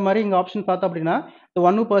 2 இருக்கிற மாதிரி இங்கே ஆப்ஷன் பார்த்தோம் அப்படின்னா the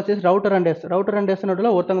one who purchased router and S. router and S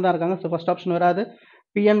நடுவில் ஒருத்தங்க தான் இருக்காங்க. ஸோ ஃபர்ஸ்ட் ஆப்ஷன் வராது.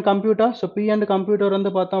 P and computer. So P and computer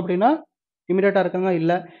வந்து பார்த்தோம் அப்படின்னா இமீடியட்டாக இருக்காங்க,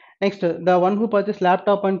 இல்லை. Next, the one who purchased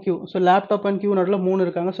laptop and Q. So laptop and Q நடுவில் 3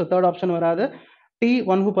 இருக்காங்க. ஸோ தேர்ட் ஆப்ஷன் வராது. T,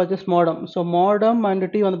 one who purchased modem. So modem and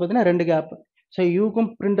T வந்து பார்த்தீங்கன்னா 2 கேப். ஸோ யூக்கும்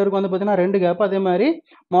பிரிண்டருக்கும் வந்து பார்த்தீங்கன்னா 2 கேப். அதே மாதிரி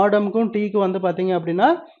மாடமுக்கும் Tக்கு வந்து பார்த்தீங்க அப்படின்னா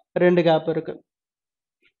 2 கேப் இருக்கு.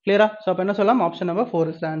 கிளியரா? ஸோ அப்போ என்ன சொல்லலாம்? Option number 4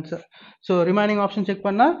 is the answer. So remaining option check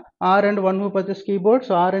பண்ணால் R and one who purchased keyboard.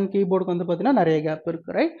 So R and keyboardக்கு வந்து பார்த்தீங்கன்னா நிறைய கேப்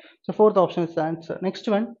இருக்கு, right? So fourth option is the answer. Next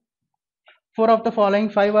one. 4 of the following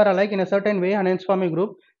 5 are alike in a certain way and hence form a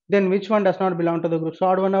group. Then which one does not belong to the group? So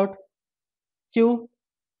odd one out. Q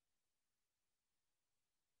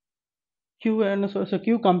and so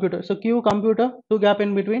Q computer. So Q computer, 2 gap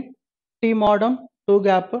in between. T modem, 2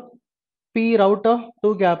 gap. P router,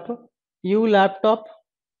 2 gap. U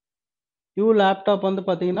laptop வந்து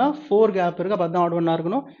பார்த்தீங்கன்னா 4 gap இருக்கு. அப்போ தான் add ஒன்னாக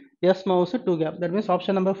இருக்கணும். S mouse 2 gap. That means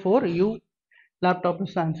option number 4 U laptop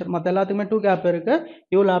is answer. மற்ற எல்லாத்துக்குமே 2 gap இருக்கு.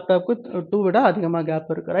 U லேப்டாப்க்கு 2 விட அதிகமாக கேப்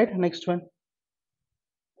இருக்கு, right? Next one.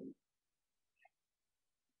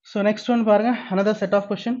 So next one பாருங்க, another set of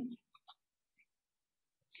question.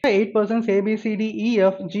 8 persons A, B, C, D, E,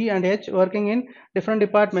 F, G and H working in different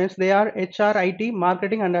departments. They are HR, IT,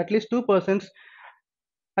 marketing and at least 2 persons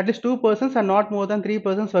are not more than 3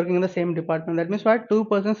 persons working in the same department. That means what? 2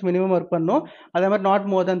 persons minimum work பண்ணணும். அதே மாதிரி not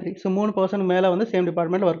more than 3. So 3 person மேலே வந்து same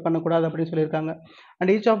department work பண்ணக்கூடாது அப்படின்னு சொல்லியிருக்காங்க.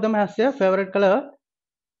 And each of them has a favorite color.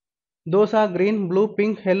 Those are green, blue,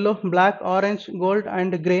 pink, yellow, black, orange, gold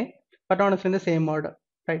and grey, but honestly in the same order,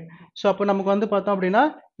 right? So அப்போ நமக்கு வந்து பார்த்தோம் அப்படின்னா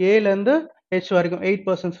ஏலேருந்து H வரைக்கும் 8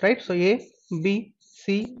 persons, right? So A, B,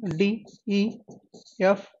 C, D, E,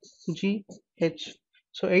 F, G, H.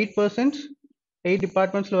 So 8 persons 8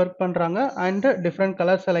 departmentsல work பண்ணுறாங்க and different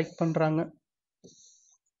colour select பண்ணுறாங்க.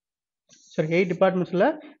 சரி, 8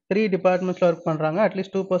 departmentsல 3 departmentsல work பண்ணுறாங்க.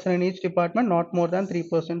 At least 2 person in each department, not more than 3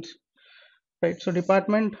 persons, right? So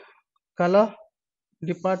department color,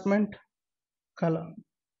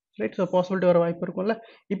 right? So possibility வர வாய்ப்பு இருக்கும்ல.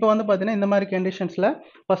 இப்போ வந்து பார்த்தீங்கன்னா இந்த மாதிரி கண்டிஷன்ஸில்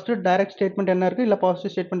ஃபஸ்ட்டு டைரக்ட் ஸ்டேட்மெண்ட் என்ன இருக்குது, இல்லை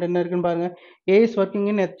பாசிட்டிவ் ஸ்டேட்மெண்ட் என்ன இருக்குன்னு பாருங்கள். ஏ is working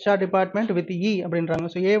in HR department with இ அப்படின்றாங்க.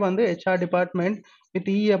 ஸோ ஏ வந்து HR டிபார்ட்மெண்ட் வித்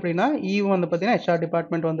இ அப்படின்னா இ வந்து பார்த்தீங்கன்னா HR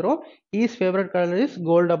டிபார்ட்மெண்ட் வந்துடும். Is favourite colour is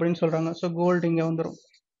gold அப்படின்னு சொல்கிறாங்க. ஸோ கோல்டு இங்கே வந்துடும்,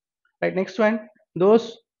 right? Next one. Those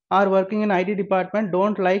are working in IT department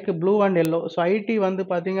don't like blue and yellow. So ID வந்து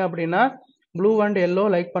பார்த்தீங்க அப்படின்னா ப்ளூ அண்ட் எல்லோ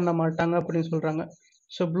லைக் பண்ண மாட்டாங்க அப்படின்னு சொல்கிறாங்க.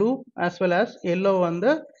 So blue as well as yellow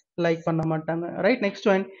வந்து லைக் பண்ண மாட்டாங்க. Right, next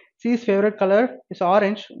one, C's favorite color is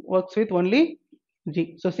orange, works with only G.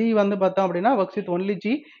 So C வந்து பார்த்தோம் அப்படின்னா works with only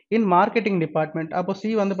G in marketing department. அப்போ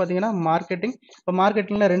C வந்து பார்த்தீங்கன்னா மார்க்கெட்டிங். இப்போ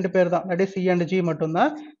மார்க்கெட்டிங்ல 2 பேர் தான், that is C and G மட்டும்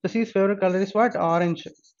தான். So C's favorite color is what? Orange.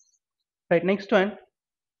 Right, next one,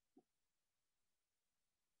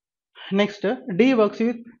 next D works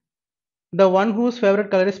with the one whose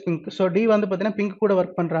favorite color is pink. So D வந்து பார்த்தீங்கன்னா pink கூட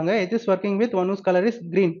ஒர்க் பண்றாங்க. H is working with one whose color is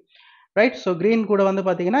green. Right, so green கூட வந்து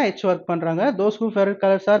பார்த்தீங்கன்னா H work பண்றாங்க. Those whose favorite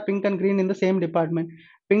colors are pink and green in the same department.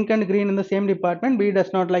 Pink and green in the same department. B does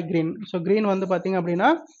not like green. So green வந்து பார்த்தீங்க அப்படின்னா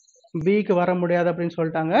B க்கு வர முடியாது அப்படின்னு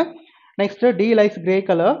சொல்லிட்டாங்க. Next, D likes gray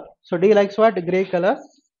color. So D likes what? Gray color.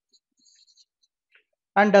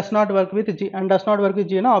 And does not work with G. And does not work with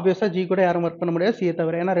G னா obviously G கூட யாரும் ஒர்க் பண்ண முடியாது, C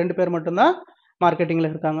தவிர. ஏன்னா 2 பேர் மட்டும் தான் மார்க்கெட்டிங்ல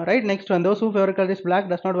இருக்காங்க. ரைட், நெக்ஸ்ட் வந்து those whose favorite color is black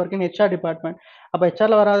does not work in HR department. அப்ப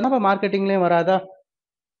HRல வராதுன்னா அப்ப மார்க்கெட்டிங்லயும் வராதா?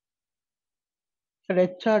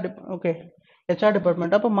 HR, okay, HR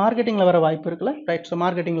department. அப்போ மார்க்கெட்டிங்ல வர வாய்ப்பு இருக்குல்ல. ரைட், ஸோ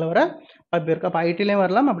மார்க்கெட்டிங்ல வர வாய்ப்பு இருக்கு. அப்போ ஐடிலையும்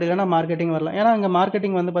வரலாம், அப்படி இல்லைன்னா மார்க்கெட்டிங் வரலாம். ஏன்னா இங்கே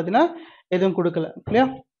மார்க்கெட்டிங் வந்து பார்த்தீங்கன்னா எதுவும் கொடுக்கல.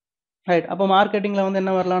 கிளியர்? ரைட், அப்போ மார்க்கெட்டிங்ல வந்து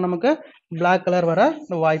என்ன வரலாம், நமக்கு பிளாக் கலர் வர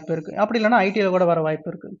வாய்ப்பு இருக்கு. அப்படி இல்லைன்னா ஐடியில் கூட வர வாய்ப்பு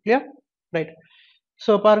இருக்கு. கிளியர்? ரைட்,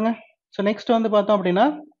 ஸோ பாருங்க. ஸோ நெக்ஸ்ட் வந்து பார்த்தோம் அப்படின்னா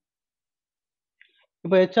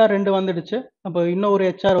இப்போ HR 2 வந்துடுச்சு. அப்போ இன்னொரு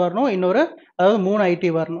HR வரணும், இன்னொரு, அதாவது 3 ஐடி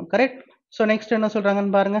வரணும். கரெக்ட்? ஸோ நெக்ஸ்ட் என்ன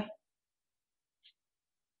சொல்றாங்கன்னு பாருங்க.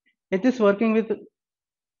 It is working with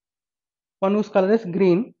one whose color is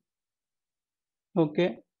green. Okay,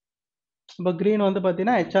 இப்போ green வந்து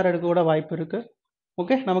பார்த்தீங்கன்னா HR எடுக்க கூட வாய்ப்பு இருக்கு.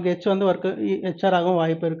 ஓகே, நமக்கு H வந்து ஒர்க் HR ஆகவும்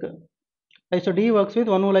வாய்ப்பு இருக்கு. So D works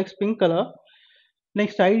with one who likes pink color.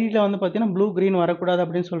 Next ஐடியில் வந்து பார்த்தீங்கன்னா ப்ளூ green வரக்கூடாது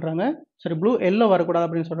அப்படின்னு சொல்றாங்க. சரி, ப்ளூ எல்லோ வரக்கூடாது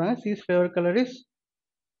அப்படின்னு சொல்றாங்க. C's favorite color is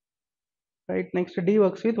right. Next D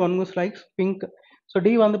works with one who likes pink. So D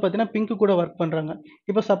வந்து பார்த்தீங்கன்னா பிங்க் கூட ஒர்க் பண்ணுறாங்க.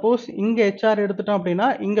 இப்போ சப்போஸ் இங்கே HR எடுத்துட்டோம் அப்படின்னா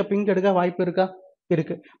இங்கே பிங்க் எடுக்க வாய்ப்பு இருக்கா?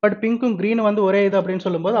 இருக்கு. பட் பிங்க்கும் க்ரீனும் வந்து ஒரே இது அப்படின்னு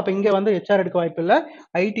சொல்லும்போது அப்போ இங்கே வந்து HR எடுக்க வாய்ப்பு இல்லை,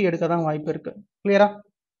 ஐடி எடுக்க தான் வாய்ப்பு இருக்கு. கிளியரா?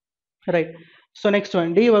 Right, so next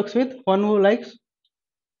one, D works with one who likes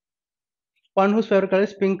one whose favorite color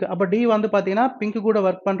is pink. அப்போ D வந்து பார்த்தீங்கன்னா பிங்க் கூட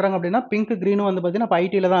ஒர்க் பண்ணுறாங்க அப்படின்னா பிங்க் க்ரீனும் வந்து பார்த்தீங்கன்னா இப்போ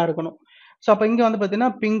ஐடியில் தான் இருக்கணும். ஸோ அப்போ இங்கே வந்து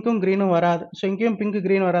பார்த்தீங்கன்னா பிங்க்கும் க்ரீனும் வராது. ஸோ இங்கேயும் பிங்க்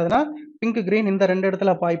க்ரீன் வராதுன்னா பிங்க் க்ரீன் இந்த 2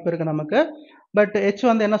 இடத்துல வாய்ப்பு இருக்கு நமக்கு. பட் H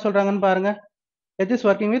வந்து என்ன சொல்றாங்கன்னு பாருங்க. H is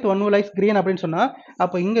working with one who likes green அப்படின்னு சொன்னா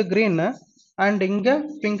அப்போ இங்க green அண்ட் இங்க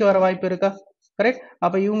பிங்க் வர வாய்ப்பு இருக்கா? கரெக்ட்.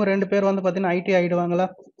 அப்போ இவங்க 2 பேர் வந்து பார்த்தீங்கன்னா ஐடி ஆயிடுவாங்களா?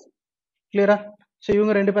 கிளியரா? ஸோ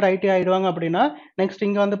இவங்க 2 பேர் ஐடி ஆயிடுவாங்க அப்படின்னா நெக்ஸ்ட்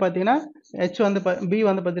இங்க வந்து பார்த்தீங்கன்னா H வந்து B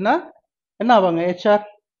வந்து பார்த்தீங்கன்னா என்ன ஆவாங்க? HR.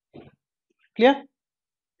 கிளியர்?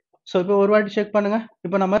 ஸோ இப்போ ஒரு வாட்டி செக் பண்ணுங்க.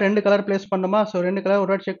 இப்போ நம்ம 2 கலர் பிளேஸ் பண்ணோமா? ஸோ 2 கலர்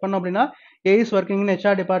ஒரு வாட்டி செக் பண்ணோம் அப்படின்னா A is working in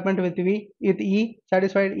HR department with E,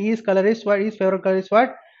 satisfied. E's color is what? E's favorite color is what?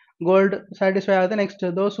 Gold, satisfied ஆகுது. Next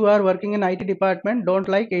those who are working in IT department don't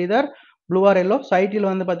like either blue or yellow. So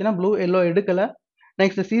ஐடியில் வந்து பார்த்தீங்கன்னா blue yellow எடுக்கல.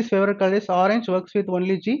 Next C's favorite color is orange, works with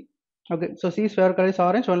only G. Okay, so C's favorite color is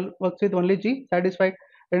orange, works with only G, satisfied.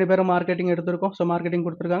 2 பேரும் marketing எடுத்திருக்கோம். So marketing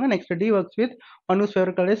கொடுத்துருக்காங்க. Next D works with one whose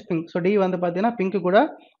favorite color is pink. So D வந்து பார்த்தீங்கன்னா pink கூட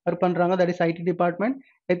work பண்ணுறாங்க, that is IT department.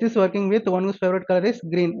 H is working with one whose favorite color is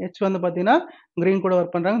green. H வந்து பார்த்தீங்கன்னா green கூட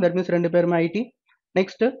work பண்ணுறாங்க, that means 2 பேருமே ID.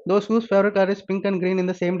 Next those whose favorite color is pink and green in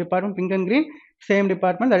the same department. Pink and green same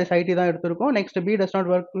department, that is ID தான் எடுத்திருக்கோம். Next B does not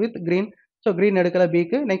work with green. So green எடுக்கல B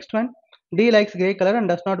க்கு. Next one, D likes grey color and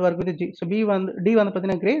does not work with G. So D வந்து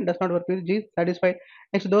பார்த்தீங்கன்னா grey, does not work with G, satisfied.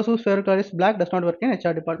 Next, those whose favorite color is black does not work in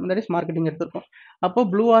HR department, that is marketing எடுத்திருக்கோம். அப்போ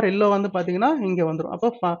blue or yellow வந்து பார்த்தீங்கன்னா இங்கே வந்துடும்.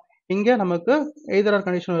 அப்போ இங்கே நமக்கு either or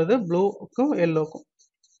condition வருது, ப்ளூக்கும் எல்லோக்கும்.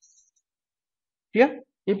 கிளியர்?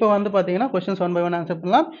 இப்போ வந்து பார்த்தீங்கன்னா கொஸ்டின்ஸ் 1 by 1 ஆன்சர்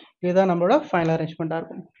பண்ணலாம். இதுதான் நம்மளோட ஃபைனல் அரேஞ்ச்மெண்ட்டாக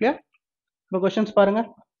இருக்கும். கிளியர்? இப்போ கொஸ்டின்ஸ் பாருங்க.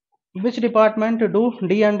 Which department do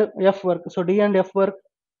D and F work? So D and F work.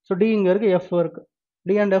 So D இங்கே இருக்கு, F work.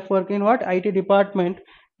 D and F work in what? IT department.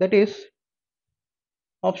 That is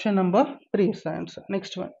option number 3 is the answer.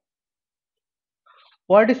 Next one.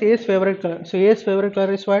 What is A's favorite color? So A's favorite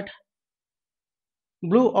color is what?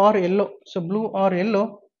 Blue or yellow. So blue or yellow.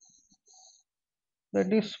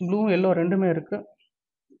 That is blue, yellow ரெண்டுமே இருக்கு.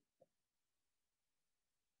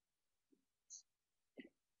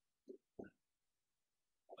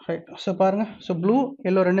 Right, so பாருங்க. So blue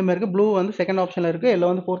yellow ரெண்டுமே இருக்கு. Blue வந்து second ஆப்ஷனில் இருக்கு, yellow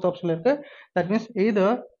வந்து fourth ஆப்ஷனில் இருக்கு. That means either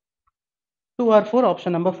 2 or 4,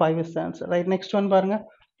 option number 5 is the answer. Right, next one பாருங்க.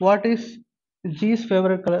 What is G's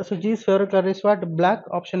favorite color? So G's favorite color is what? Black.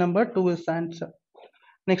 Option number 2 is the answer.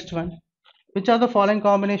 Next one. Which of the following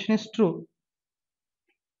combination is true?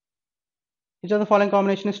 Which of the following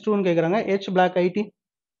combination is true னு கேக்குறாங்க. H black IT.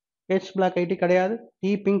 H black IT கிடையாது.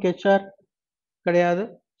 E pink HR கிடையாது.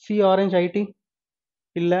 C orange IT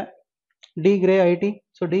இல்ல. D gray IT.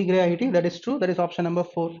 So D gray IT, that is true. That is option number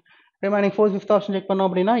 4. Remaining 4 fifth option check பண்ணோம்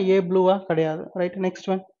அப்படின்னா A blue கிடையாது. Right, next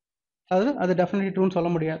one. அது definitely true சொல்ல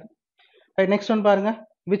முடியாது. Right, next one பாருங்க.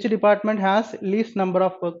 Which department has least number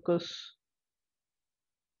of workers?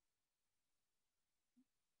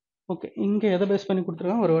 Okay, இங்க எதை base பண்ணி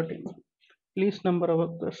கொடுத்துருக்காங்க ஒரு வாட்டி. Least number of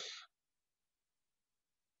workers.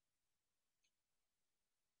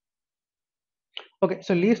 Okay,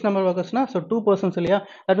 so least number of workers na, so 2 persons இல்லையா,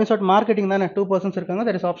 that means what marketing தானே 2 persons இருக்காங்க,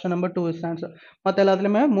 that is option number 2 is the answer. மற்ற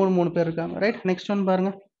எல்லாத்துலயுமே 3 பேர் இருக்காங்க. Right, next one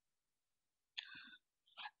பாருங்க.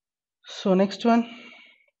 So next one,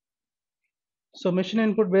 so machine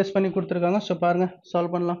input base பண்ணி கொடுத்துருக்காங்க. So பாருங்க,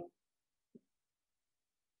 சால்வ் பண்ணலாம்.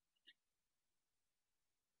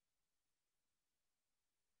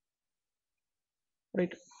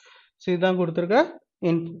 Right, so இதான் கொடுத்துருக்க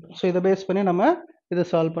input. So இதை பேஸ் பண்ணி நம்ம இதை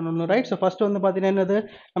சால்வ் பண்ணணும். ரைட், ஸோ ஃபர்ஸ்ட் வந்து பார்த்தீங்கன்னா என்னது,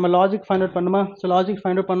 நம்ம லாஜிக் ஃபைண்ட் அவுட் பண்ணுமா. ஸோ லாஜிக்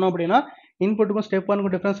ஃபைண்ட் அவுட் பண்ணோம் அப்படின்னா இன்புட்டுக்கும் ஸ்டெப்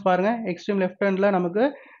ஒனுக்கும் டிஃப்ரென்ஸ் பாருங்க. எக்ஸ்ட்ரீம் லெஃப்ட் ஹேண்டில் நமக்கு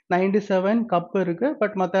 97 கப் இருக்கு,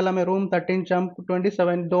 பட் மற்ற எல்லாமே room 13 jump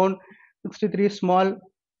 27 tone 63 small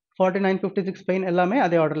 49 56 pain எல்லாமே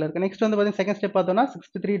அதே ஆர்டரில் இருக்கு. நெக்ஸ்ட் வந்து பார்த்தீங்கன்னா செகண்ட் ஸ்டெப் பார்த்தோம்னா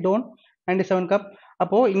 63 டோன் 97 கப்.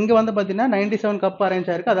 அப்போ இங்கே வந்து பார்த்தீங்கன்னா 97 கப்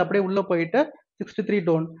அரேஞ்ச் ஆயிருக்கு, அது அப்படியே உள்ளே போயிட்டு 63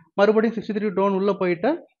 டோன், மறுபடியும் 63 டோன் உள்ளே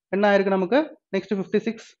போயிட்டு என்ன ஆயிருக்கு நமக்கு நெக்ஸ்ட்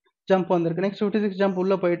 56 ஜம்ப் வந்திருக்கு. நெக்ஸ்ட் 56 ஜம்ப்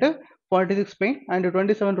உள்ள போயிட்டு 46 பெயின் அண்ட்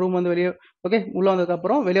 27 ரூம் வந்து வெளியே ஓகே உள்ள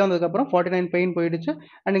வந்ததுக்கப்புறம் வெளியே வந்ததுக்கப்புறம் 49 பெயின் போயிடுச்சு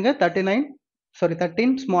அண்ட் இங்கே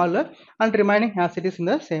 13 small and remaining has it is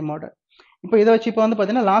இந்த சேம் ஆர்டர். இப்போ இதை வச்சு இப்போ வந்து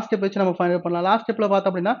பார்த்தீங்கன்னா லாஸ்ட் ஸ்டெப் வச்சு நம்ம ஃபைண்ட் அவுட் பண்ணலாம். லாஸ்ட் ஸ்டெப்ல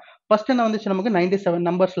பார்த்தோம் அப்படின்னா ஃபர்ஸ்ட் என்ன வந்துச்சு நமக்கு 97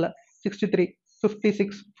 நம்பர்ஸ்ல 63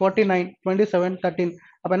 56 49 27 13.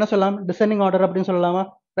 அப்போ என்ன சொல்லலாம், டிசெண்டிங் ஆர்டர் அப்படின்னு சொல்லலாமா.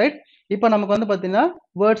 ரைட், இப்போ நமக்கு வந்து பார்த்தீங்கன்னா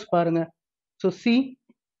வேர்ட்ஸ் பாருங்க. So C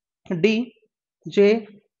D J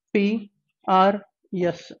P R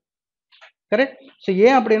yes correct. So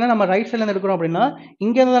ஏன் அப்படின்னா நம்ம ரைட் சைட்ல இருக்கிறோம் அப்படின்னா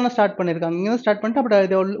இங்க இருந்து தானே ஸ்டார்ட் பண்ணிருக்காங்க, இங்க இருந்து ஸ்டார்ட் பண்ணிட்டு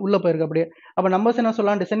அப்படி உள்ள போயிருக்கு அப்படியே. அப்போ நம்பர்ஸ் என்ன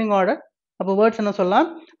சொல்லலாம், டிசெண்டிங் ஆர்டர். அப்போ வேர்ட்ஸ் என்ன சொல்லலாம்,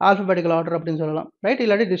 ஆல்பபெட்டிக்கல் ஆர்டர் அப்படின்னு சொல்லலாம். ரைட்,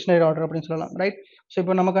 இல்லாட்டி டிக்ஷனரி ஆர்டர் அப்படின்னு சொல்லலாம். ரைட், ஸோ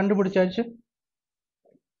இப்போ நம்ம கண்டுபிடிச்சாச்சு.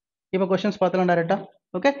 இப்போ கொஸ்டின்ஸ் பார்த்தலாம் டேரக்டா.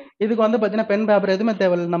 ஓகே, இதுக்கு வந்து பார்த்தீங்கன்னா பென் பேப்பர் எதுவுமே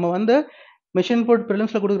தேவையில்லை. நம்ம வந்து மிஷின் போர்ட்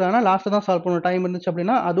ப்ரிலிம்ஸ்ல கொடுக்குறாங்கன்னா லாஸ்ட்டு தான் சால்வ் பண்ணணும், டைம் இருந்துச்சு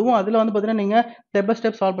அப்படின்னா. அதுவும் அதில் வந்து பார்த்தீங்கன்னா நீங்கள் ஸ்டெப் பை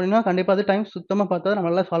ஸ்டெப் சால்வ் பண்ணினா கண்டிப்பாக அது டைம் சுத்தமாக பார்த்தா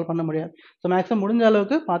நம்மளால சால்வ் பண்ண முடியாது. ஸோ மேக்ஸிமம் முடிஞ்ச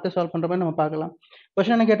அளவுக்கு பார்த்து சால்வ் பண்ணுற மாதிரி நம்ம பார்க்கலாம்.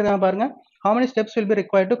 கொஸ்டின் என்ன கேட்டிருக்காங்க பாருங்க. how many steps will be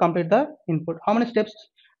required to complete the input? how many steps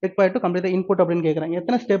required to complete the input அப்படின்னு கேட்குறாங்க.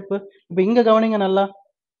 எத்தனை ஸ்டெப். இப்போ இங்கே கவனிங்க நல்லா,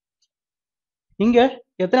 இங்க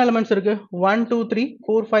எத்தனை எலிமெண்ட்ஸ் இருக்கு, 1 2 3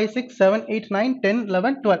 4 5 6 7 8 9 10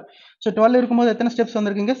 11 12. ஸோ 12 இருக்கும்போது எத்தனை ஸ்டெப்ஸ்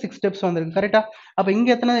வந்திருக்கு, 6 ஸ்டெப்ஸ் வந்திருக்கு கரெக்டா. அப்போ இங்க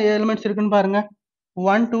எத்தனை எலிமெண்ட்ஸ் இருக்குன்னு பாருங்க,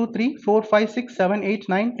 1 2 3 4 5 6 7 8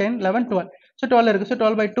 9 10 11 12. ஸோ 12 இருக்கு. So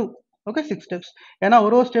 12 by 2 okay 6 steps. ஏன்னா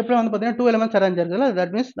ஒரு ஸ்டெப்ல வந்து பார்த்தீங்கன்னா 2 எலிமெண்ட்ஸ் அரேஞ்ச் ஆயிருக்குல்ல,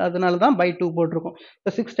 தட் மீன்ஸ் அதனால தான் by 2 போட்டிருக்கும்.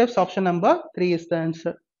 So 6 steps, option number 3 is the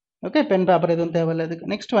answer. Okay, pen paper எதுவும் தேவையில்லை இதுக்கு.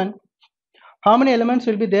 Next one, how many elements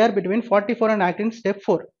will be there between 44 and acting step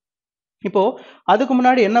 4? இப்போ அதுக்கு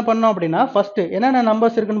முன்னாடி என்ன பண்ணோம் அப்படின்னா ஃபர்ஸ்ட் என்னென்ன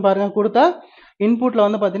நம்பர்ஸ் இருக்குன்னு பாருங்க. கொடுத்தா இன்புட்ல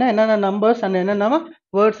வந்து பாத்தீங்கன்னா என்னென்ன நம்பர்ஸ் அண்ட் என்னென்ன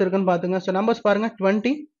வேர்ட்ஸ் இருக்குன்னு பாத்துங்க. ஸோ நம்பர்ஸ் பாருங்க,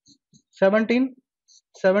 20 17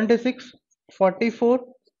 76 44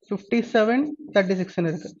 57 36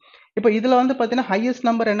 இருக்கு. இப்போ இதுல வந்து பாத்தீங்கன்னா ஹையஸ்ட்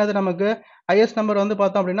நம்பர் என்னது, நமக்கு ஹையஸ்ட் நம்பர் வந்து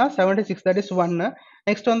பார்த்தோம் அப்படின்னா 76, தட் இஸ் 1.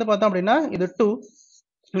 நெக்ஸ்ட் வந்து பார்த்தோம் அப்படின்னா இது 2,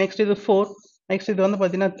 நெக்ஸ்ட் இது 4, நெக்ஸ்ட் இது வந்து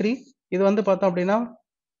பாத்தீங்கன்னா 3, இது வந்து பார்த்தோம் அப்படின்னா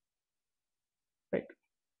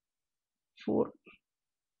 4.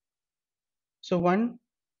 So 1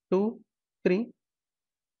 2 3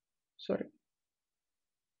 sorry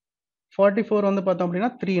 44 வந்து பார்த்தோம் அப்படின்னா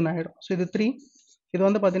 3 ஆயிடும். ஸோ இது 3, இது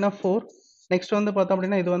வந்து பார்த்தீங்கன்னா 4, நெக்ஸ்ட் வந்து பார்த்தோம்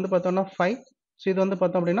அப்படின்னா இது வந்து பார்த்தோம்னா 5, ஸோ இது வந்து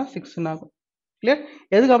பார்த்தோம் அப்படின்னா 6 ஆகும். கிளியர்.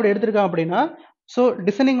 எதுக்கு அப்படி எடுத்திருக்கான் அப்படின்னா, ஸோ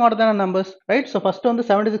டிசெண்டிங் ஆர்டர் தான நம்பர்ஸ். ரைட், ஸோ ஃபர்ஸ்ட் வந்து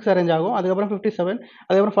 76 அரேஞ்ச் ஆகும், அதுக்கப்புறம் 57,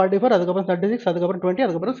 அதுக்கப்புறம் 44, அதுக்கப்புறம் 36, அதுக்கப்புறம் 20,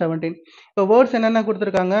 அதுக்கப்புறம் 17. இப்போ வேர்ட்ஸ் என்னென்ன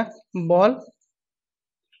கொடுத்துருக்காங்க, பால்,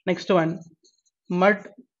 நெக்ஸ்ட் ஒன் மட்,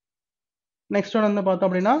 நெக்ஸ்ட் ஒன் வந்து பார்த்தோம்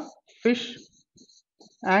அப்படின்னா ஃபிஷ்,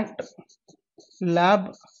 ஆக்ட், லேப்,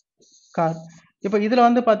 கார். இப்போ இதில்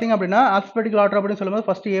வந்து பார்த்தீங்க அப்படின்னா ஆல்பபெட்டிக்கல் ஆர்டர் அப்படின்னு சொல்லும்போது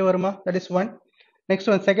ஃபர்ஸ்ட் ஏ வருமா, that is 1. Next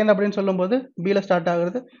one second அப்படின்னு சொல்லும்போது பியில் ஸ்டார்ட்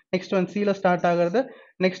ஆகுறது, நெக்ஸ்ட் ஒன் சியில் ஸ்டார்ட் ஆகுறது,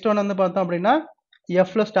 நெக்ஸ்ட் ஒன் வந்து பார்த்தோம் அப்படின்னா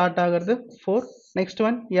எஃப்ல ஸ்டார்ட் ஆகுறது 4, நெக்ஸ்ட்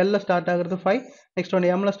ஒன் எல்ல ஸ்டார்ட் ஆகுறது 5, நெக்ஸ்ட் ஒன்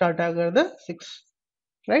எம்ல ஸ்டார்ட் ஆகுறது 6.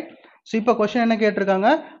 ரைட், ஸோ இப்போ கொஸ்டின் என்ன கேட்டிருக்காங்க,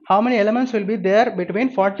 how many elements will be there between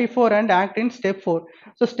 44 and act in step 4?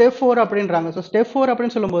 So step 4 அப்படின்றாங்க. ஸோ ஸ்டெப் 4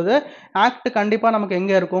 அப்படின்னு சொல்லும்போது ஆக்ட் கண்டிப்பாக நமக்கு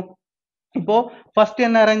எங்கே இருக்கும். இப்போ ஃபர்ஸ்ட்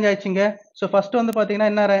என்ன அரேஞ்ச் ஆயிடுச்சுங்க, ஸோ ஃபர்ஸ்ட் வந்து பார்த்தீங்கன்னா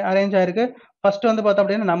என்ன அரேஞ்ச் ஆயிருக்கு, ஃபர்ஸ்ட் வந்து பார்த்தோம்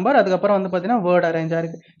அப்படின்னா நம்பர், அதுக்கப்புறம் வந்து பார்த்தீங்கன்னா வேர்ட் அரேஞ்ச்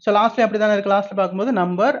ஆயிருக்கு. ஸோ லாஸ்ட்ல அப்படி தானே இருக்கு, லாஸ்ட்ல பார்க்கும்போது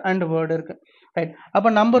நம்பர் அண்ட் வேர்டு இருக்கு. ரைட், அப்போ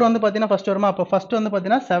நம்பர் வந்து பார்த்தீங்கன்னா ஃபர்ஸ்ட் வருமா, அப்போ ஃபர்ஸ்ட் வந்து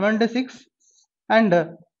பார்த்தீங்கன்னா 76 அண்ட்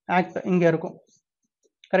ஆக்ட் இங்கே இருக்கும்.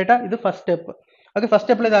 கரெக்டா? இது ஃபர்ஸ்ட் ஸ்டெப். ஓகே, ஃபர்ஸ்ட்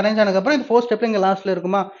ஸ்டெப்ல இது அரேஞ்ச் ஆனதுக்கப்புறம் இது ஃபோர்த் ஸ்டெப்ல இங்கே லாஸ்ட்ல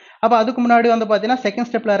இருக்குமா? அப்போ அதுக்கு முன்னாடி வந்து பார்த்தீங்கன்னா செகண்ட்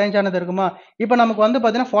ஸ்டெப்ல அரேஞ்ச் ஆனது இருக்குமா? இப்போ நமக்கு வந்து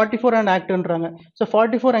பார்த்தீங்கன்னா 44 அண்ட் ஆக்ட்ன்றாங்க. ஸோ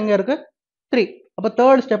 44 எங்கே இருக்கு? 3. அப்போ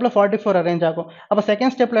தேர்ட் ஸ்டெப்ல 44 அரேஞ்ச் ஆகும். அப்போ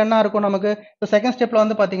செகண்ட் ஸ்டெப்ல என்ன இருக்கும் நமக்கு? ஸோ செகண்ட் ஸ்டெப்ல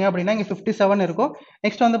வந்து பார்த்தீங்க அப்படின்னா இங்கே 57 இருக்கும்.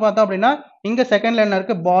 நெக்ஸ்ட் வந்து பார்த்தோம் அப்படின்னா இங்கே செகண்ட்ல என்ன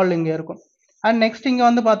இருக்கு? பால் இங்கே இருக்கும். அண்ட் நெக்ஸ்ட் இங்கே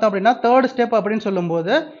வந்து பார்த்தோம் அப்படின்னா தேர்ட் ஸ்டெப் அப்படின்னு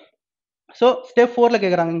சொல்லும்போது ஸோ ஸ்டெப் 4ல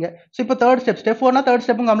கேட்குறாங்க இங்கே. ஸோ இப்போ third step 4னா third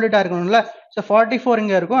ஸ்டெப்பும் complete ஆயிருக்கணும்ல. So 44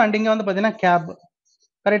 இங்கே இருக்கும் அண்ட் இங்கே வந்து பார்த்தீங்கன்னா கேப்.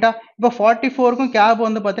 கரெக்டா? இப்போ 44க்கும் கேப்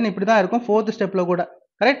வந்து பார்த்தீங்கன்னா இப்படி தான் இருக்கும் ஃபோர்த் ஸ்டெப்ல கூட.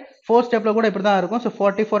 கரெக்ட்? ஃபோர்த் ஸ்டெப்ல கூட இப்படி தான் இருக்கும். ஸோ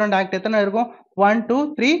 44 அண்ட் ஆக்ட் எத்தனை இருக்கும்? 1 2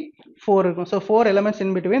 3 4 இருக்கும். So 4 elements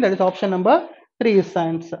in between, that is option number 3 is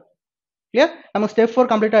answer. Clear? நமக்கு ஸ்டெப் 4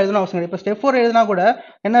 கம்ப்ளீட்டாக எழுதணும் அவசியம் இல்லை. இப்போ ஸ்டெப் 4 எழுதினா கூட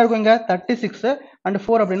என்ன இருக்கும் இங்கே? 36 அண்ட்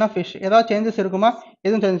 4 அப்படின்னா ஃபிஷ். ஏதாவது சேஞ்சஸ் இருக்குமா?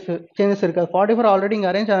 எதுவும் சேஞ்சஸ் இருக்காது. 44 ஆல்ரெடி இங்கே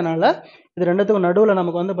அரேஞ்ச் ஆனதுனால இது ரெண்டுத்துக்கும் நடுவில்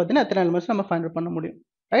நமக்கு வந்து பார்த்தீங்கன்னா எத்தனை எலிமெண்ட்ஸ் நம்ம ஃபைண்ட் பண்ண முடியும்.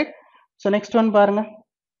 ரைட்? ஸோ நெக்ஸ்ட் ஒன் பாருங்க.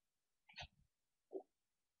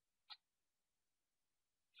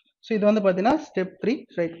 ஸோ இது வந்து பார்த்தீங்கன்னா ஸ்டெப் 3.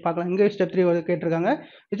 ரைட், பார்க்கலாம். இங்கே ஸ்டெப் 3 கேட்டிருக்காங்க.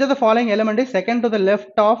 Which are the following element is second to the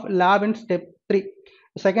left of lab in step 3.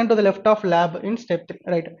 Second to the left of lab in step 3.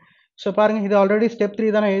 Right. So பாருங்க, இது already step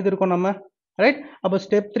 3 தானே எழுதிருக்கோம் நம்ம. ரைட். அப்போ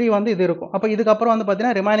ஸ்டெப் 3 வந்து இது இருக்கும். அப்போ இதுக்கப்புறம் வந்து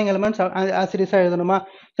பார்த்தீங்கன்னா remaining elements ஆசிரியஸாக எழுதணுமா?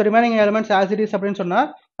 So remaining elements ஆசிரியஸ் அப்படின்னு சொன்னால்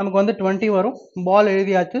நமக்கு வந்து 20 வரும். பால்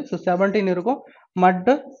எழுதியாச்சு. ஸோ 17 இருக்கும்.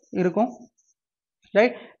 மட்டு இருக்கும்.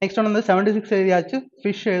 ரைட். நெக்ஸ்ட் ஒன் வந்து 76 எழுதியாச்சு.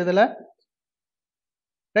 ஃபிஷ் எழுதலை.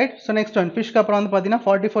 ரைட். ஸோ நெக்ஸ்ட் ஒன் ஃபிஷ்க்கு அப்புறம் வந்து பார்த்தீங்கன்னா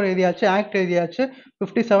 44 எழுதியாச்சு, ஆக்ட் எழுதியாச்சு,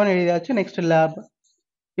 57 எழுதியாச்சு. Next lab.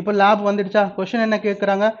 இப்போ லேப் வந்துடுச்சா? கொஸ்டின் என்ன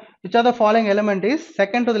கேட்குறாங்க? Which are the following element is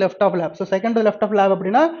second to the left of lab. So second to left of lab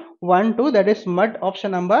அப்படின்னா 1 2, தட் இஸ் மட்.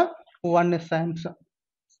 Option number 1 is answer.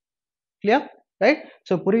 Clear? Right.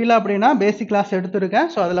 So புரியல அப்படின்னா basic class எடுத்துருக்கேன்.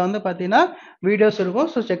 So அதில் வந்து பார்த்தீங்கன்னா வீடியோஸ் இருக்கும்.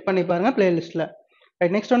 So check பண்ணி பாருங்க பிளேலிஸ்ட்டில்.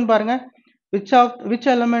 ரைட். நெக்ஸ்ட் ஒன் பாருங்க. which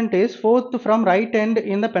element is fourth from right end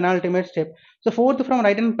in the penultimate step? So fourth from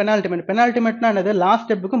right end penultimate. penultimate னா என்னது? லாஸ்ட்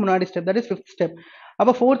ஸ்டெப்புக்கு முன்னாடி step, that is fifth step.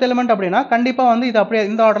 அப்போ ஃபோர்த் எலிமெண்ட் அப்படின்னா கண்டிப்பா வந்து இது அப்படியே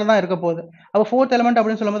இந்த ஆர்டர் தான் இருக்க போகுது. அப்போ ஃபோர்த் எலிமெண்ட்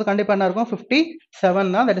அப்படின்னு சொல்லும்போது கண்டிப்பா என்ன இருக்கும்?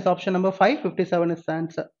 57 தான். That is option number 5. 57 is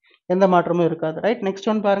answer. எந்த மாற்றமும் இருக்காது. ரைட். நெக்ஸ்ட்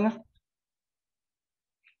ஒன் பாருங்க.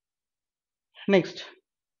 Next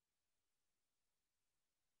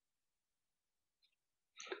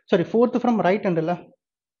sorry, fourth from right hand இல்ல.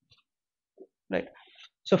 Right.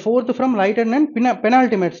 So fourth from right hand and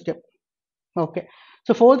பெனால்டிமேட் step. Okay.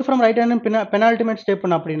 So fourth from right hand பெனால்டிமேட்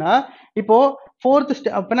ஸ்டெப்னு அப்படின்னா இப்போ ஃபோர்த்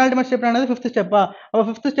ஸ்டெப் பெனால்டிமேட் ஸ்டெப் என்னது? Fifth ஸ்டெப்பா? அப்போ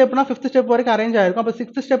ஃபிஃப்த் ஸ்டெப்னா ஃபிஃப்த் ஸ்டெப் வரைக்கும் அரேஞ்ச் ஆயிருக்கும். அப்போ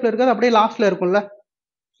சிக்ஸ்த் ஸ்டெப்ல இருக்கிறது அப்படியே லாஸ்ட்ல இருக்கும்ல.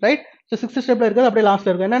 ரைட். ஸோ சிக்ஸ்த் ஸ்டெப்ல இருக்கிறது அப்படியே லாஸ்ட்ல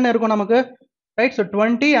இருக்கும். என்னென்ன இருக்கும் நமக்கு? ரைட். ஸோ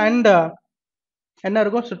 20 அண்ட் என்ன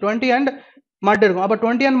இருக்கும்? ஸோ 20 அண்ட் மட் இருக்கும். அப்போ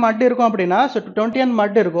 20 அண்ட் மட் இருக்கும் அப்படின்னா ஸோ 20 அண்ட்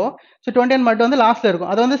மட் இருக்கும். ஸோ 20 அண்ட் மட் வந்து லாஸ்ட்ல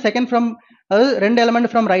இருக்கும். அது வந்து செகண்ட் ஃப்ரம், அதாவது ரெண்டு எலிமெண்ட்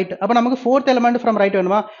ஃப்ரம் ரைட். அப்போ நமக்கு ஃபோர்த் எலிமெண்ட் ஃப்ரம் ரைட்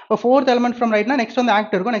வேணுமா? அப்போ ஃபோர்த் எலிமெண்ட் ஃப்ரம் ரைட்னா நெக்ஸ்ட் வந்து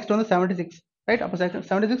ஆக்ட் இருக்கும். நெக்ஸ்ட் வந்து 76. ரைட். அப்போ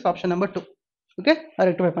 76 ஆப்ஷன் நம்பர் 2. ஓகே,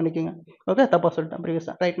 ரெக்டிஃபை பண்ணிக்கோங்க. ஓகே, தப்பா சொல்லிட்டேன்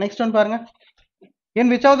ப்ரீவியஸா. ரைட். நெக்ஸ்ட் ஒன் பாருங்க. In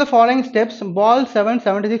which of the following steps ball 7,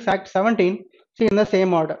 76, act 17 see in the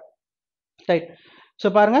same order? Right. So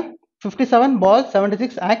பாருங்க, 57 ball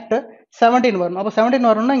 76 act 17 வரணும். அப்போ 17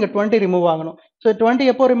 வரணும்னா இங்க 20 ரிமூவ் ஆகணும். ஸோ 20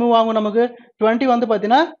 எப்போ ரிமூவ் ஆகும் நமக்கு? 20 வந்து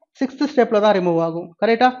பார்த்தீங்கன்னா சிக்ஸ்த் ஸ்டெப்ல தான் ரிமூவ் ஆகும்.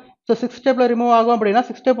 கரெக்டா? ஸோ சிக்ஸ்த் ஸ்டெப்ல ரிமூவ் ஆகும் அப்படின்னா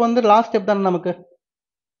சிக்ஸ்த் ஸ்டெப் வந்து லாஸ்ட் ஸ்டெப் தானே நமக்கு.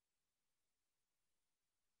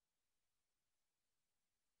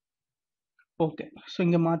 ஓகே. ஸோ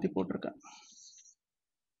இங்க மாத்தி போட்டிருக்கேன்.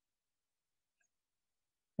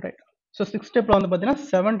 ரைட். ஸோ சிக்ஸ் ஸ்டெப்ல வந்து பார்த்தீங்கன்னா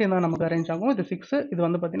 17 தான் நமக்கு அரேஞ்ச் ஆகும். இது 6, இது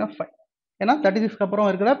வந்து பார்த்தீங்கன்னா 5. ஏன்னா 36 அப்புறம்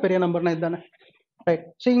இருக்கிற பெரிய நம்பர்னா இதுதானே. ரைட்.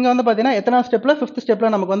 ஸோ இங்கே வந்து பார்த்தீங்கன்னா எத்தனை ஸ்டெப்பில்? ஃபிஃப்த்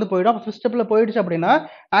ஸ்டெப்பில் நமக்கு வந்து போயிடும். அப்போ ஃபிஃப்த் ஸ்டெப்பில் போயிடுச்சு அப்படின்னா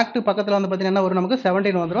ஆக்டிவ் பக்கத்தில் வந்து பார்த்தீங்கன்னா என்ன வரும் நமக்கு?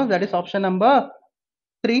 17 வந்துடும். That is option number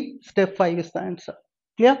 3. Step 5 is the answer.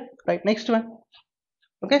 Clear? Right. Next one.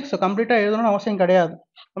 Okay. So கம்ப்ளீட்டாக எழுதணும்னு அவசியம் கிடையாது.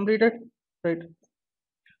 Completed. Right.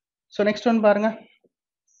 So next one பாருங்க.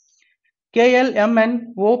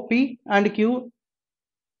 KLMNOP and Q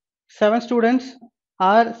 7 students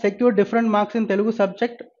are secured different marks in Telugu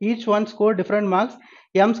subject. Each one scored different marks.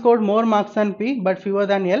 M scored more marks than P but fewer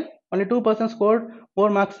than L. Only 2 persons scored more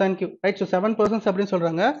marks than Q. Right. So 7 persons அப்படின்னு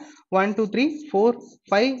சொல்றாங்க. 1 2 3 4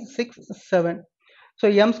 5 6 7. So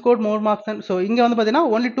M scored more marks than, so இங்க வந்து பார்த்தீங்கன்னா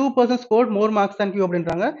only 2 persons scored more marks than Q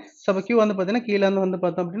அப்படின்றாங்க. So Q வந்து பார்த்தீங்கன்னா கீழே இருந்து வந்து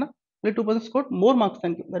பார்த்தோம் அப்படின்னா only 2 persons scored more marks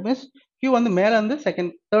than Q. That means Q வந்து மேல இருந்து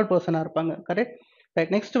third person இருப்பாங்க. Correct?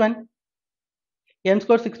 Right. Next one. N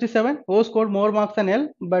scored 67, O scored more marks than L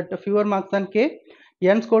but fewer marks than K.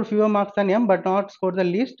 N scored fewer marks than M but not scored the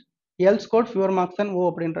least. L scored fewer marks than O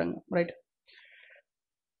அப்படின்றாங்க. Right.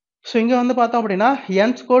 So இங்கே வந்து பார்த்தோம் அப்படின்னா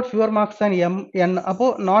N scored fewer marks than M, N அப்போ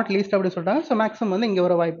not least அப்படின்னு சொல்லிட்டாங்க. So maximum வந்து இங்கே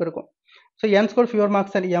வர வாய்ப்பு இருக்கும். So n scored fewer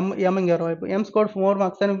marks than m இங்கே வர வாய்ப்பு, m scored more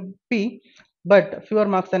marks than p but fewer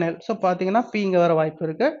marks than l. So பார்த்தீங்கன்னா p இங்கே வர வாய்ப்பு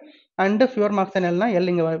இருக்கு and fewer marks than l னா l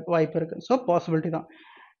இங்கே வாய்ப்பு இருக்கு. ஸோ பாசிபிலிட்டி தான்.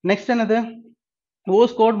 நெக்ஸ்ட் என்னது, o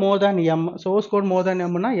scored more than m. So o scored more than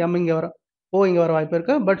m னா m இங்கே வரும், o இங்கே வர வாய்ப்பு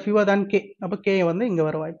இருக்கு பட் fewer than k, அப்போ k வந்து இங்கே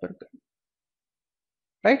வர வாய்ப்பு இருக்கு.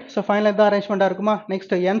 ரைட். ஸோ ஃபைனல் தான் அரேஞ்ச்மெண்ட்டாக இருக்குமா.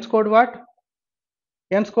 Next n scored what,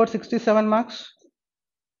 n scored 67 marks.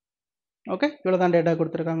 Okay, இவ்வளோ தான் டேட்டா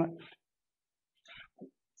கொடுத்துருக்காங்க.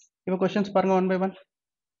 இப்போ கொஸ்டின்ஸ் பாருங்க one by one.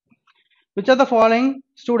 Which of the following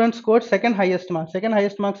students scored second highest marks? Second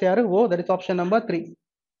highest marks யாரு? O, that is option number 3.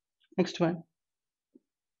 Next one.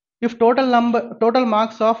 If total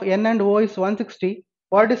marks of n and o is 160,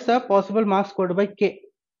 what is the possible marks scored by k?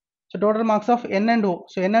 So total marks of n and o.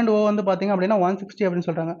 So n and o வந்து பாத்தீங்க அப்படின்னா 160 அப்படின்னு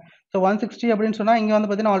சொல்றாங்க. So 160 அப்படின்னு சொன்னா இங்க வந்து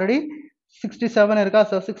பாத்தீங்கன்னா ஆல்ரெடி 67 இருக்கா.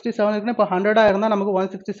 So 67 இருக்குன்னா இப்போ 100 இருந்தா நமக்கு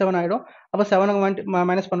 167 ஆயிடும். அப்போ 7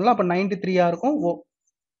 மைனஸ் பண்ணலாம், அப்போ 93 இருக்கும் o.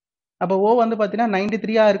 அப்போ o வந்து பாத்தீங்கன்னா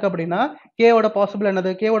 93 இருக்கு அப்படின்னா k ஓட பாசிபிள்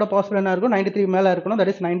என்னது, k ஓட பாசிபிள் என்ன இருக்கும், 93 மேல இருக்கணும், that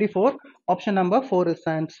is 94. Option number 4 is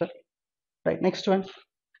the answer. Right. Next one.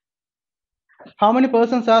 How many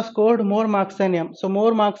persons are scored more marks than m? So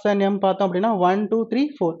more marks than m பார்த்தோம் அப்படின்னா 1 2 3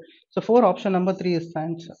 4. So 4, option number 3 is the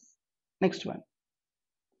answer. Next one.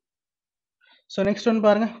 So next one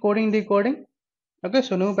பாருங்க, coding decoding. Okay,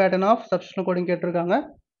 so new pattern of substitution coding கேட்டிருக்காங்க.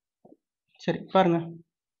 சரி பாருங்க.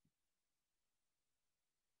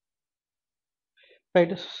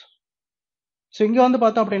 Right. So இங்கே வந்து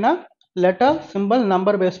பார்த்தோம் அப்படின்னா லெட்டர் சிம்பிள்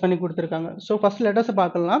நம்பர் பேஸ் பண்ணி கொடுத்துருக்காங்க. ஸோ ஃபர்ஸ்ட் லெட்டர்ஸ்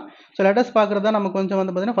பார்க்கலாம். ஸோ லெட்டர்ஸ் பார்க்குறது தான் நமக்கு கொஞ்சம்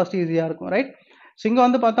வந்து பார்த்தீங்கன்னா ஃபர்ஸ்ட் ஈஸியாக இருக்கும். ரைட். ஸோ இங்கே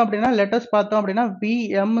வந்து பார்த்தோம் அப்படின்னா லெட்டர்ஸ் பார்த்தோம் அப்படின்னா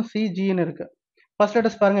VMCGன்னு இருக்கு. ஃபர்ஸ்ட்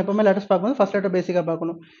லெட்டர்ஸ் பாருங்க, எப்பவுமே லெட்டர்ஸ் பார்க்கும்போது ஃபர்ஸ்ட் லெட்டர் பேசிக்காக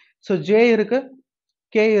பார்க்கணும். ஸோ J இருக்கு,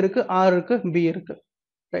 K இருக்கு, R இருக்கு, B இருக்கு.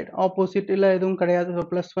 ரைட். ஆப்போசிட் இல்லை எதுவும் கிடையாது. ஸோ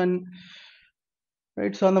 +1.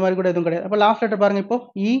 ரைட். ஸோ அந்த மாதிரி கூட எதுவும் கிடையாது. அப்போ லாஸ்ட் லெட்டர் பாருங்க, இப்போ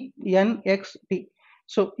ENXT.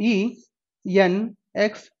 ஸோ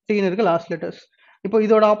ENXT இருக்கு லாஸ்ட் லெட்டர்ஸ். இப்போ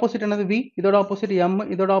இதோட ஆப்போசிட் என்னது V, இதோட ஆப்போசிட் M,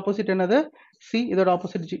 இதோட ஆப்போசிட் என்னது C, இதோட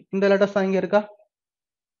ஆப்போசிட் G. இந்த லெட்டர்ஸ் தான் இங்க இருக்கா.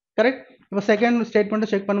 கரெக்ட். இப்போ செகண்ட் ஸ்டேட்மெண்ட்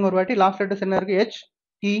செக் பண்ணுங்க ஒரு வாட்டி. லாஸ்ட் லெட்டர்ஸ் என்ன இருக்கு,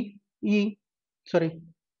 HER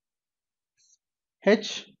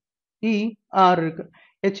இருக்கு.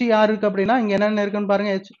 HER இருக்கு அப்படின்னா இங்க என்னென்ன இருக்குன்னு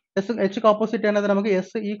பாருங்க. Hக்கு ஆப்போசிட் என்னது நமக்கு S,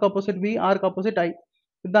 Eக்கு opposite V, Rக்கு opposite I.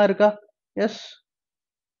 இதுதான் இருக்கா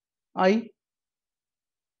SI.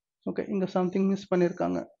 ஓகே, இங்க சம்திங் மிஸ்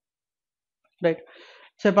பண்ணிருக்காங்க. ரைட்.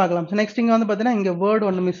 சரி பார்க்கலாம். நெக்ஸ்ட் இங்க வந்து பார்த்தீங்கன்னா இங்க வேர்டு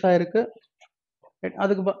ஒன்று மிஸ் ஆயிருக்கு. ரைட்.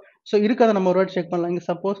 அதுக்கு ஸோ இருக்கிறத நம்ம ஒரு வேர்ட் செக் பண்ணலாம். இங்கே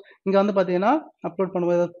சப்போஸ் இங்கே வந்து பார்த்தீங்கன்னா அப்லோட்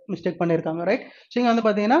பண்ணும்போது மிஸ்டேக் பண்ணியிருக்காங்க. ரைட். ஸோ இங்கே வந்து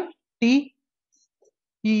பார்த்தீங்கன்னா TEN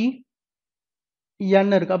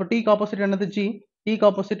இருக்கு. அப்போ Tக்கு ஆப்போசிட் என்னது G, Eக்கு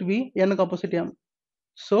opposite V, Nக்கு opposite M.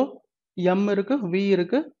 So M இருக்கு, V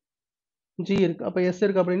இருக்கு, G இருக்கு. அப்போ S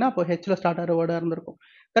இருக்கு அப்படின்னா அப்போ Hல ஸ்டார்ட் ஆகிற வேர்டாக இருந்திருக்கும்.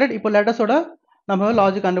 கரெக்ட். இப்போ லெட்டர்ஸோட நம்ம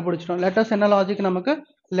லாஜிக் கண்டுபிடிச்சிட்டோம். லெட்டர்ஸ் என்ன லாஜிக் நமக்கு,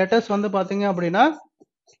 லெட்டர்ஸ் வந்து பாத்தீங்க அப்படின்னா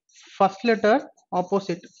first letter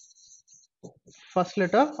opposite.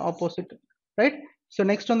 Right. So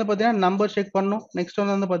next வந்து பாத்தீங்கன்னா நம்பர் செக் பண்ணணும். நெக்ஸ்ட்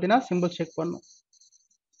வந்து பாத்தீங்கன்னா சிம்பிள் செக் பண்ணணும்.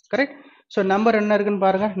 கரெக்ட். ஸோ நம்பர் என்ன இருக்குன்னு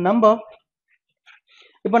பாருங்க. நம்பர்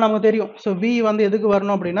இப்போ நமக்கு தெரியும். ஸோ V வந்து எதுக்கு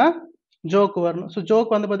வரணும் அப்படின்னா ஜோக்கு வரணும். ஸோ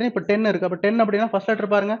ஜோக் வந்து பாத்தீங்கன்னா இப்போ 10 இருக்கு. அப்போ 10 அப்படின்னா ஃபர்ஸ்ட்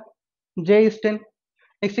லெட்டர் பாருங்க, J is 10.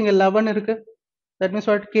 நெக்ஸ்ட் இங்க 11 இருக்கு. That means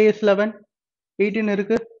what, K is 11. 18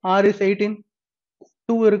 இருக்கு, R is 18.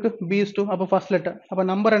 2 இருக்கு, B is 2. அப்போ ஃபர்ஸ்ட் லெட்டர். அப்போ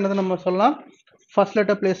நம்பர் என்னது நம்ம சொல்லலாம், first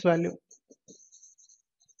letter place value.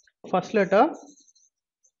 First letter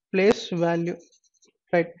place value.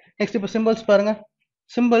 Right. Next இப்போ சிம்பிள்ஸ் பாருங்க.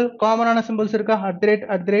 சிம்பிள் காமனான சிம்பிள்ஸ் இருக்கா, @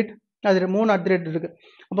 அது 3 @ இருக்கு.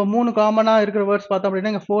 அப்போ 3 காமனா இருக்கிற வேர்ட்ஸ் பார்த்தோம்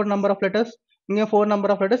அப்படின்னா இங்க 4 நம்பர் ஆஃப் லெட்டர்ஸ், இங்க 4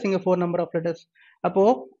 நம்பர் ஆஃப் லெட்டர்ஸ், இங்க 4 நம்பர் ஆஃப் லெட்டர்ஸ். அப்போ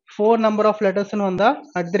 4 நம்பர் ஆஃப் லெட்டர்ஸ்னு வந்தா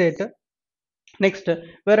 @ நெக்ஸ்ட்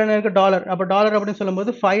வேற என்ன இருக்கு, டாலர். அப்போ டாலர் அப்படின்னு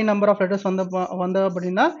சொல்லும்போது 5 நம்பர் ஆஃப் லெட்டர்ஸ் வந்த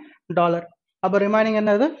அப்படின்னா டாலர். அப்போ ரிமைனிங்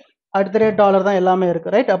என்னது, $$ தான் எல்லாமே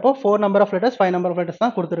இருக்கு. ரைட். அப்போ 4 number of letters 5 number of letters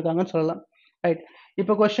தான் கொடுத்துருக்காங்கன்னு சொல்லலாம். ரைட்.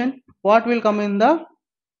 இப்போ question, what will come in the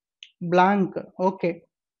blank. Okay,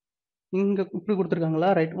 இங்க இப்படி கொடுத்துருக்காங்களா.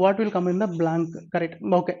 Right. What will come in the blank. Correct.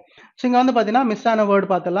 Okay. So இங்க வந்து பாத்தீங்கன்னா மிஸ் ஆன வேர்டு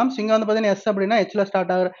பார்த்துலாம். ஸோ இங்க வந்து பாத்தீங்கன்னா S அப்படின்னா Hல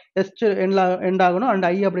ஸ்டார்ட் ஆகிற S எண்ட் ஆகணும், அண்ட்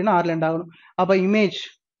I அப்படின்னா Rல எண்ட் ஆகணும். அப்போ இமேஜ்,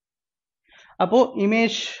 அப்போ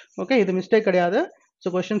இமேஜ். ஓகே, இது மிஸ்டேக் கிடையாது. ஸோ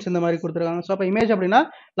கொஸ்டின்ஸ் இந்த மாதிரி கொடுத்துருக்காங்க. ஸோ அப்போ இமேஜ் அப்படின்னா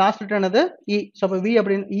லாஸ்ட் லெட்டர் என்னது E. ஸோ அப்போ V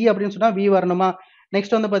அப்படின்னு சொன்னா V வரணுமா.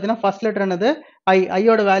 நெக்ஸ்ட் வந்து பார்த்தீங்கன்னா ஃபர்ஸ்ட் லெட்டர் என்னது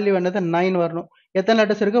ஐயோட வேல்யூ என்னது 9 வரணும். எத்தனை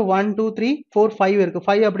லெட்டர்ஸ் இருக்கு, 1 2 3 4 5 இருக்கு.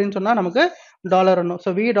 5 அப்படின்னு சொன்னா நமக்கு டாலர் வரணும். So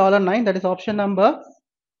 $9, that is option number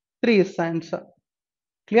 3 is answer.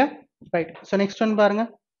 Clear. Right. So next one பாருங்க.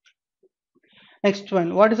 Next one,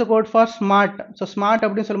 what is the code for smart. So smart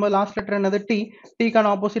அப்படின்னு சொல்லும்போது லாஸ்ட் லெட்டர் என்னது T. Tக்கான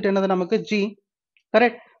ஆப்போசிட் என்னது நமக்கு G.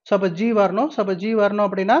 கரெக்ட். ஸோ அப்போ ஜி வரணும். So அப்போ G வரணும்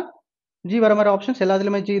அப்படின்னா ஜி வர மாதிரி ஆப்ஷன்ஸ்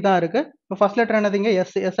எல்லாத்துலேயுமே ஜி தான் இருக்குது. இப்போ ஃபர்ஸ்ட் லெட்டர் என்னதுங்க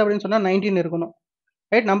எஸ். எஸ் அப்படின்னு சொன்னால் 19 இருக்கணும்.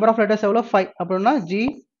 ரைட், நம்பர் ஆஃப் லெட்டர்ஸ் எவ்வளோ 5 அப்படின்னா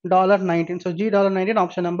 $19. So $19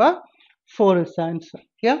 option number 4 is the answer.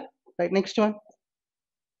 Yeah, right. Next one,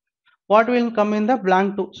 what will come in the blank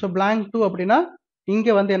 2? So blank 2 அப்படின்னா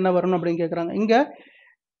இங்க வந்து என்ன வரணும் அப்படின்னு கேட்குறாங்க. இங்க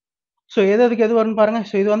ஸோ எதுக்கு எது வரும்னு பாருங்க.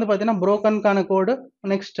 ஸோ இது வந்து பார்த்தீங்கன்னா brokenக்கான கோடு.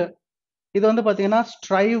 நெக்ஸ்ட் இது வந்து பார்த்தீங்கன்னா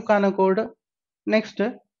ஸ்ட்ரைவ்க்கான கோடு. நெக்ஸ்ட்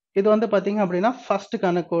இது வந்து பார்த்தீங்க அப்படின்னா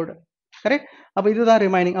ஃபர்ஸ்ட்டுக்கான கோடு. கரெக்ட். அப்போ இதுதான்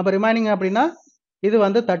ரிமைனிங். அப்போ ரிமைனிங் அப்படின்னா இது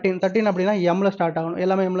வந்து 13 அப்படின்னா எம்ல ஸ்டார்ட் ஆகணும்.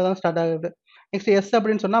 எல்லாமே எம்ல தான் ஸ்டார்ட் ஆகுது. நெக்ஸ்ட் எஸ்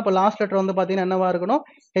அப்படின்னு சொன்னா அப்போ லாஸ்ட் லெட்டர் வந்து பார்த்தீங்கன்னா என்னவா இருக்கணும்,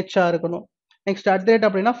 ஹெச்ஆ இருக்கணும். நெக்ஸ்ட் அட் த ரேட்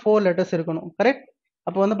அப்படின்னா 4 லெட்டர்ஸ் இருக்கணும். கரெக்ட்.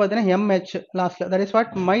 அப்போ வந்து பார்த்தீங்கன்னா எம்ஹெச் லாஸ்ட்ல. That is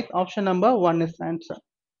what my option number 1 is answer.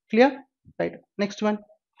 Clear, right. Next one.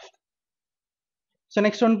 So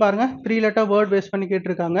next one பாருங்க, 3 லெட்டர் வேர்ட் பேஸ் பண்ணி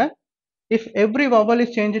கேட்டிருக்காங்க. If every vowel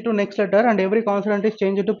is changed to next letter and every consonant is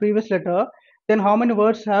changed to previous letter, then how many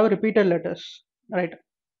words have repeated letters? Right.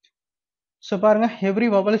 So பாருங்க, every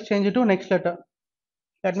vowel is changed to next letter.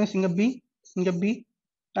 That means இங்க B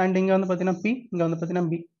and இங்க வந்து பார்த்தீங்கன்னா P, இங்க வந்து பார்த்தீங்கன்னா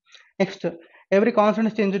B. Next, every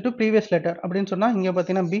consonant is changed to previous letter. அப்படின்னு சொன்னா இங்க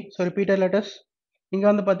பார்த்தீங்கன்னா B, so repeated letters. இங்க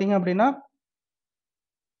வந்து பார்த்தீங்க அப்படின்னா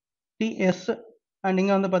TS and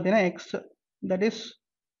இங்க வந்து பார்த்தீங்கன்னா X, that is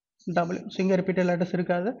W. So இங்க repeated letters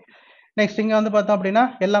இருக்காது. நெக்ஸ்ட் இங்கே வந்து பார்த்தோம் அப்படின்னா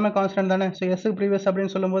எல்லாமே கான்ஸ்டன்ட் தானே. ஸோ எஸ்க்கு ப்ரீவியஸ்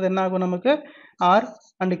அப்படின்னு சொல்லும்போது என்ன ஆகும், நமக்கு ஆர்.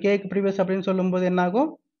 அண்ட் கேக்கு ப்ரீவியஸ் அப்படின்னு சொல்லும்போது என்ன ஆகும்,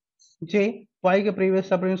 ஜே. ஒய்க்கு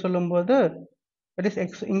ப்ரீவியஸ் அப்படின்னு சொல்லும்போது தட் இஸ்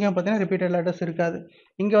எக்ஸ். இங்கே பார்த்தீங்கன்னா ரிப்பீட்டட் லெட்டர்ஸ் இருக்காது.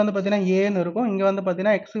 இங்கே வந்து பார்த்தீங்கன்னா ஏன்னு இருக்கும். இங்கே வந்து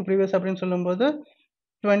பார்த்தீங்கன்னா எக்ஸுக்கு ப்ரீவியஸ் அப்படின்னு சொல்லும்போது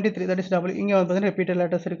 23, தட் இஸ் டபிள்யூ. இங்கே வந்து பார்த்தீங்கன்னா ரிப்பீட்டட்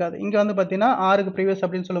லெட்டர்ஸ் இருக்காது. இங்கே வந்து பார்த்தீங்கன்னா ஆருக்கு ப்ரீவியஸ்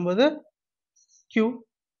அப்படின்னு சொல்லும்போது கியூ.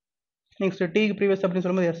 நெக்ஸ்ட் டீக்கு ப்ரீவியஸ் அப்படின்னு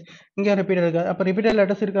சொல்லும்போது எஸ். இங்கே ரிப்பீட்டட் இருக்காது. அப்போ ரிப்பீட்டட்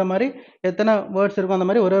லெட்டர்ஸ் இருக்கிற மாதிரி எத்தனை வேர்ட்ஸ் இருக்கும், அந்த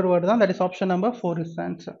மாதிரி ஒரு வேர்டு தான். That is option number 4 is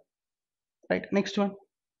answer. Right. Next one.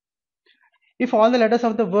 If all the letters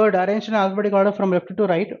of the word arranged in alphabetical order from left to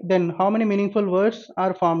right, then how many meaningful words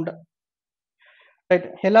are formed? Right.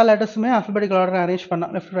 எல்லா லெட்டர்ஸுமே alphabetical order arrange பண்ணா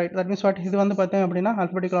left to right. That means what, இது வந்து பார்த்தீங்க அப்படின்னா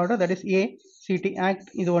alphabetical order, that is A, C, T, act,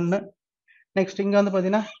 இது ஒன்று. Next இங்கே வந்து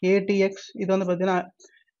பார்த்தீங்கன்னா A, T, X, இது வந்து பார்த்தீங்கன்னா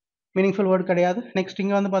மீனிங்ஃபுல் வேர்டு கிடையாது. நெக்ஸ்ட்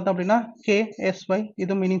இங்கே வந்து பார்த்தோம் அப்படின்னா கே, எஸ், ஒய்,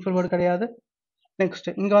 இது மீனிங்ஃபுல் வேர்டு கிடையாது. நெக்ஸ்ட்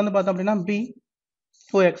இங்கே வந்து பார்த்தோம் அப்படின்னா பி,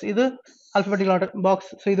 ஓஎக்ஸ், இது ஆல்பபெட்டிக்கல் ஆர்டர்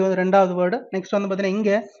பாக்ஸ். ஸோ இது வந்து ரெண்டாவது வேர்டு. நெக்ஸ்ட் வந்து பார்த்தீங்கன்னா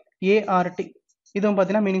இங்கே ஏஆர்டி, இதுவும்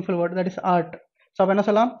பார்த்தீங்கன்னா meaningful word, that is art. So அப்போ என்ன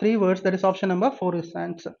சொல்லலாம், 3 words, that is option number 4 is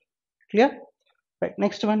answer. Clear, right.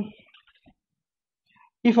 Next one.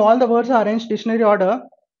 If all the words are arranged dictionary order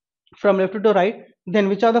from left to right, then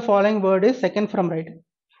which of the following word is second from right?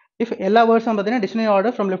 If எல்லா வேர்ட்ஸும் பார்த்தீங்கன்னா dictionary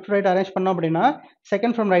order from left to right arrange பண்ணோம் அப்படின்னா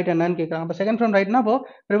second from right என்னன்னு கேட்குறாங்க. அப்போ second from ரைட்னா அப்போ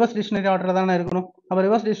reverse dictionary order தானே இருக்கணும். அப்போ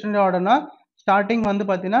ரிவர்ஸ் டிக்ஷனரி ஆர்டர்னா ஸ்டார்டிங் வந்து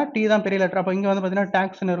பார்த்தீங்கன்னா டி தான் பெரிய லெட்டர். அப்போ இங்கே வந்து பார்த்தீங்கன்னா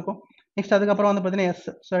டாக்ஸ்னு இருக்கும். நெக்ஸ்ட் அதுக்கப்புறம் வந்து பார்த்தீங்கன்னா S,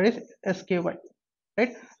 so is SKY,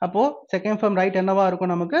 right. அப்போ செகண்ட் ஃப்ரம் ரைட் என்னவா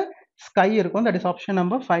இருக்கும், நமக்கு ஸ்கை இருக்கும். That is option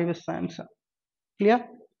number 5 is answer. Clear,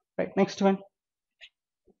 right. Next one.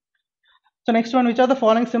 So next one, which of the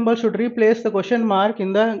following symbols should replace the question mark in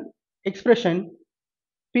the expression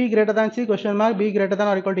P greater than C question mark B greater than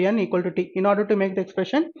or equal to N equal to T in order to make the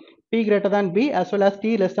expression P greater than B as well as T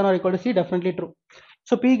less than or equal to C definitely true.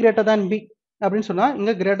 So P greater than B அப்படின்னு சொன்னா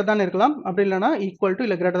இங்க greater than இருக்கலாம், அப்படி இல்லைனா equal to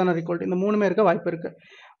இல்ல greater than or equal to, இந்த மூணுமே இருக்க வாய்ப்பு இருக்கு.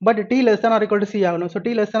 But T less than or equal to C ஆகணும். So T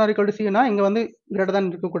less than or equal to C னா இங்க வந்து greater than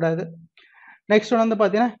இருக்கக்கூடாது. நெக்ஸ்ட் ஒன் வந்து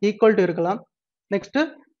பார்த்தீங்கன்னா equal to இருக்கலாம். Next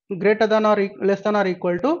greater than or less than or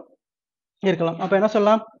equal to இருக்கலாம். அப்போ என்ன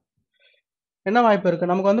சொல்லலாம், என்ன வாய்ப்பு இருக்கு,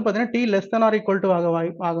 நமக்கு வந்து பார்த்தீங்கன்னா t less than or equal to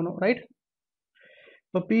ஆகணும், ரைட்.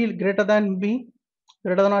 இப்போ B greater than B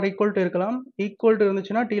greater than or equal to இருக்கலாம். ஈக்குவல் டு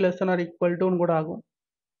இருந்துச்சுன்னா t less than or equal to கூட ஆகும்.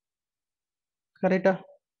 கரெக்டா,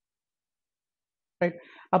 ரைட்.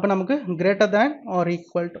 அப்போ நமக்கு greater than or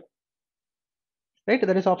equal to, right.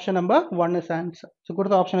 That is option number 1 is answer. So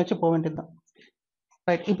கொடுத்த option வச்சு போக வேண்டியது தான்,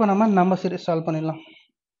 ரைட். இப்போ நம்ம நம்பர் சீரிஸ் சால்வ் பண்ணிடலாம்.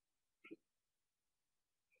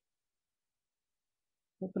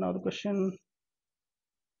 எத்தனாவது கொஸ்டின்,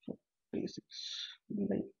 36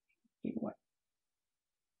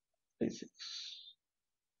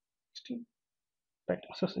 ரைட்.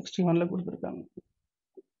 ஸோ 61ல கொடுத்துருக்காங்க.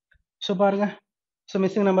 ஸோ பாருங்க, ஸோ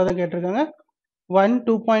மிஸ்ஸிங் நம்பர் தான் கேட்டிருக்காங்க. 1,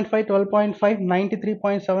 2.5, 12.5,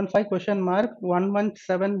 93.75 கொஸ்டின் மார்க்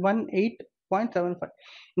 11718.75.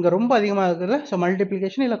 இங்கே ரொம்ப அதிகமாக இருக்குது. ஸோ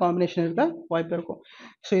மல்டிப்ளிகேஷன் இல்லை காம்பினேஷன் இருக்க வாய்ப்பு இருக்கும்.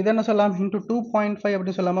 ஸோ இதை என்ன சொல்லலாம், இன்டூ 2.5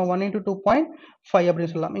 அப்படின்னு சொல்லாமா, 1 into 2.5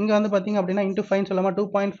 அப்படின்னு சொல்லலாம். இங்கே வந்து பார்த்தீங்க அப்படின்னா இன்டூ 5 சொல்லாமா,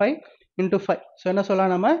 2.5 into 5. ஸோ என்ன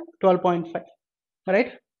சொல்லலாம் நம்ம 12.5,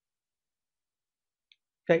 ரைட்.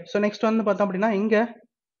 ரைட். ஸோ நெக்ஸ்ட் வந்து பார்த்தோம் அப்படின்னா இங்கே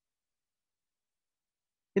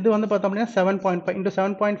இது வந்து பார்த்தோம் அப்படின்னா 7.5 into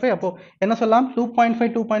 7.5 அப்போ என்ன சொல்லலாம்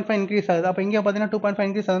 2.5 இன்க்ரீஸ் ஆகுது. அப்போ இங்கே பார்த்தீங்கன்னா 2.5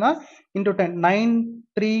 இன்க்ரீஸ் ஆகுதுன்னா into 10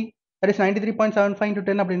 93 that is 93.75 into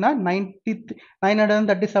 10 அப்படின்னா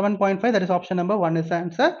 937.5 that is option number 1 is the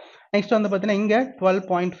answer. Next வந்து பார்த்தீங்கன்னா இங்கே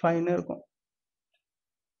 12.5 இருக்கும்.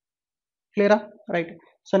 கிளியரா? ரைட்.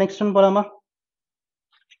 ஸோ நெக்ஸ்ட் ஒன் போகலாமா?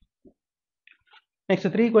 Next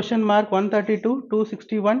 3 question mark 132,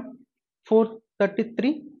 261,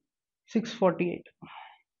 433, 648.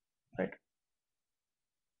 Right.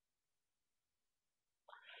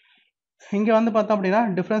 இங்க வந்து பார்த்தோம் அப்படின்னா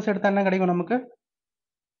டிஃபரன்ஸ் எடுத்தா என்ன கிடைக்கும் நமக்கு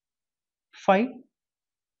 5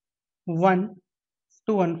 1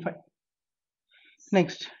 215.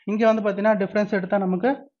 நெக்ஸ்ட் இங்க வந்து பார்த்தீங்கன்னா டிஃபரன்ஸ் எடுத்தா நமக்கு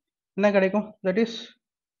என்ன கிடைக்கும் that is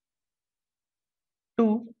 2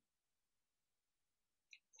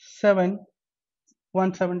 7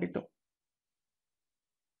 172.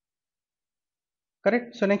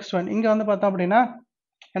 Correct. So next one இங்க வந்து பார்த்தோம் அப்படின்னா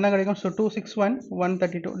என்ன கிடைக்கும் ஸோ 261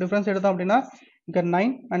 132 டிஃபரன்ஸ் எடுத்தோம் அப்படின்னா இங்கே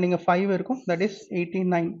 9 அண்ட் இங்கே 5 இருக்கும் that is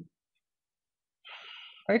 89.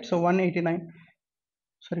 Right. So 189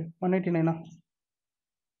 sorry 189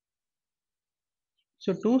 so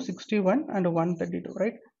 261 and 132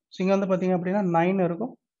 right. So இங்கே வந்து பார்த்தீங்க அப்படின்னா 9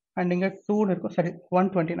 இருக்கும் அண்ட் இங்கே 2 இருக்கும் சாரி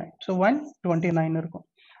 129 ஸோ 129 இருக்கும்.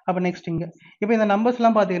 அப்போ நெக்ஸ்ட் இங்கே இப்போ இந்த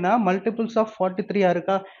நம்பர்ஸ்லாம் பார்த்தீங்கன்னா மல்டிபிள்ஸ் ஆஃப் 43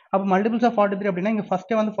 இருக்கா? அப்போ மல்டிபிள்ஸ் ஆஃப் 43 அப்படின்னா இங்கே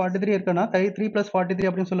ஃபஸ்ட்டே வந்து 43 இருக்குன்னா 3 + 43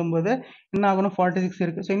 அப்படின்னு சொல்லும்போது என்ன ஆகணும் 46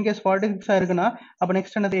 இருக்குது. ஸோ இன்கேஸ் 46 இருக்குன்னா அப்போ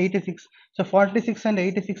நெக்ஸ்ட் என்னது 86. ஸோ 46 and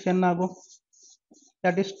 86 என்ன ஆகும்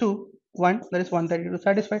that is 2 1 that is 132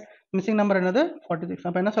 satisfied. Missing number என்னது 46.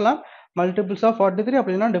 அப்போ என்ன சொல்லலாம் மல்டிபிள்ஸ் ஆஃப் 43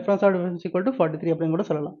 அப்படின்னா difference of difference equal to 43 அப்படின்னு கூட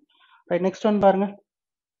சொல்லலாம். ரைட். நெக்ஸ்ட் ஒன் பாருங்க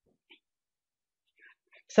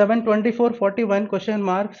 7 24 41 question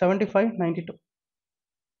mark 75 92.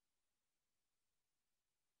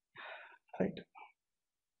 ரைட்.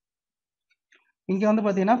 இங்க வந்து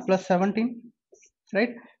பார்த்தீங்கன்னா ப்ளஸ் 17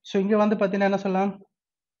 ரைட். ஸோ இங்க வந்து பார்த்தீங்கன்னா என்ன சொல்லலாம்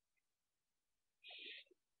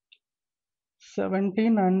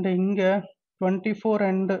 17 அண்ட் இங்க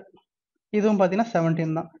 24 அண்ட் இதுவும் பார்த்தீங்கன்னா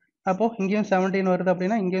 17 தான். அப்போ இங்கேயும் 17 வருது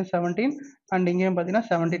அப்படின்னா இங்கேயும் 17 அண்ட் இங்கேயும் பார்த்தீங்கன்னா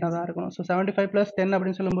 17 தான் இருக்கணும். ஸோ 75 + 10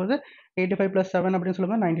 அப்படின்னு சொல்லும்போது 85 + 7 அப்படின்னு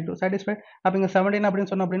சொல்லும்போது 92 சாட்டிஸ்ஃபைட். அப்போ இங்கே 17 அப்படின்னு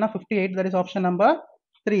சொன்னோம் அப்படின்னா 58 that is option number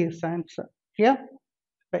 3 is the answer. Yeah.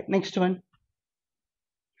 Right. Next one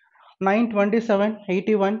 9 27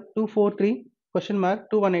 81 243 question mark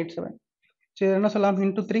 2187. So இது என்ன சொல்லலாம்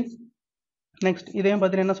into 3. நெக்ஸ்ட் இதையும்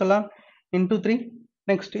பார்த்தீங்கன்னா என்ன சொல்லலாம் into 3.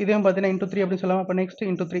 நெக்ஸ்ட் இதையும் பார்த்தீங்கன்னா into 3 அப்படின்னு சொல்லலாம். அப்போ நெக்ஸ்ட்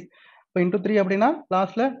into 3. இப்போ into 3 அப்படின்னா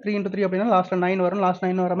லாஸ்ட்ல 3 into 3 அப்படின்னா லாஸ்ட்ல 9 வரும். லாஸ்ட்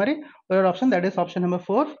 9 வர மாதிரி ஒரு option that is option number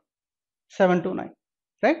 4 729.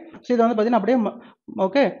 Right. So இது வந்து பார்த்தீங்கன்னா அப்படியே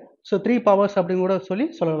ஓகே. ஸோ 3 powers அப்படின்னு கூட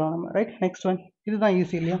சொல்லலாம் நம்ம. ரைட். நெக்ஸ்ட் ஒன் இதுதான்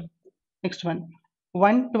ஈஸி இல்லையா? Next one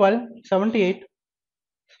 112 78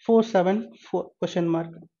 474 question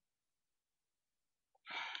mark.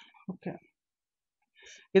 Okay.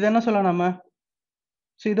 இது என்ன சொல்லலாம் நம்ம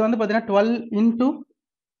ஸோ இது வந்து பார்த்தீங்கன்னா 12 into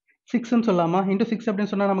 6ன்னு சொல்லலாமா? into 6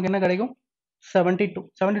 அப்படின்னு சொன்னால் நமக்கு என்ன கிடைக்கும் 72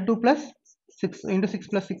 72 + 6 into 6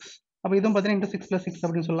 + 6. அப்போ இதுவும் பார்த்தீங்கன்னா into 6 + 6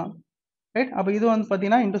 அப்படின்னு சொல்லலாம். ரைட். அப்போ இது வந்து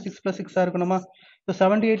பார்த்தீங்கன்னா into 6 + 6 இருக்கணுமா? ஸோ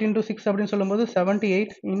 78 into 6 அப்படின்னு சொல்லும்போது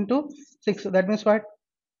 78 into 6 that means what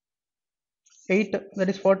 8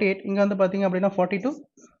 that is 48. இங்கே வந்து பார்த்தீங்க அப்படின்னா 42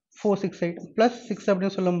 468 + 6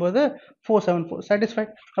 அப்படின்னு சொல்லும்போது 474 சாட்டிஸ்ஃபைட்.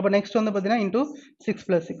 அப்போ நெக்ஸ்ட் வந்து பார்த்தீங்கன்னா into 6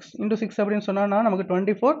 + 6 into 6 அப்படின்னு சொன்னா நமக்கு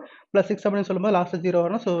 24 + 6 அப்படின்னு சொல்லும்போது லாஸ்ட் 0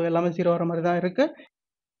 வரணும். ஸோ எல்லாமே 0 வர மாதிரி தான் இருக்கு.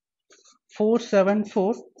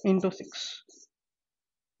 474 into 6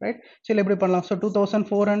 ரைட். சரி எப்படி பண்ணலாம் ஸோ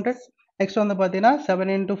 2400. நெக்ஸ்ட் வந்து பார்த்தீங்கன்னா 7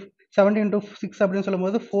 into 6 அப்படின்னு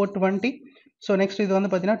சொல்லும்போது 420. ஸோ நெக்ஸ்ட் இது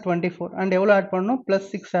வந்து பார்த்தீங்கன்னா 24 அண்ட் எவ்வளோ ஆட் பண்ணணும்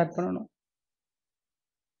 +6 ஆட் பண்ணணும்.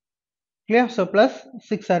 clear. ஸோ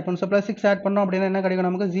 +6 ஆட் பண்ணணும். ஸோ +6 ஆட் பண்ணோம் அப்படின்னா என்ன கிடைக்கும்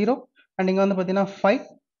நமக்கு 0 அண்ட் இங்கே வந்து பார்த்தீங்கன்னா 5.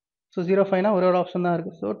 ஸோ 05னா ஒரு ஆப்ஷன் தான்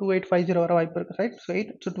இருக்குது. ஸோ 2850 வர வாய்ப்பு இருக்குது. Right. So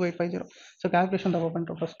 8 so 2850. So calculation தப்பு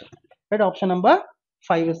பண்ணுறோம் first. Right. Option number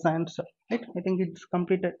 5 is the answer. Right. I think it's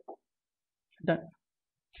completed. Done.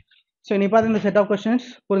 So இனி பார்த்து இந்த செட் ஆஃப் கொஸ்டின்ஸ்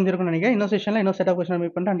புரிஞ்சிருக்கும்னு நினைக்கிறேன். இன்னொரு செஷனில் இன்னொரு செட் ஆஃப் கொஸ்டின்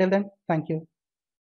மீட் பண்ணுறேன். until then thank you.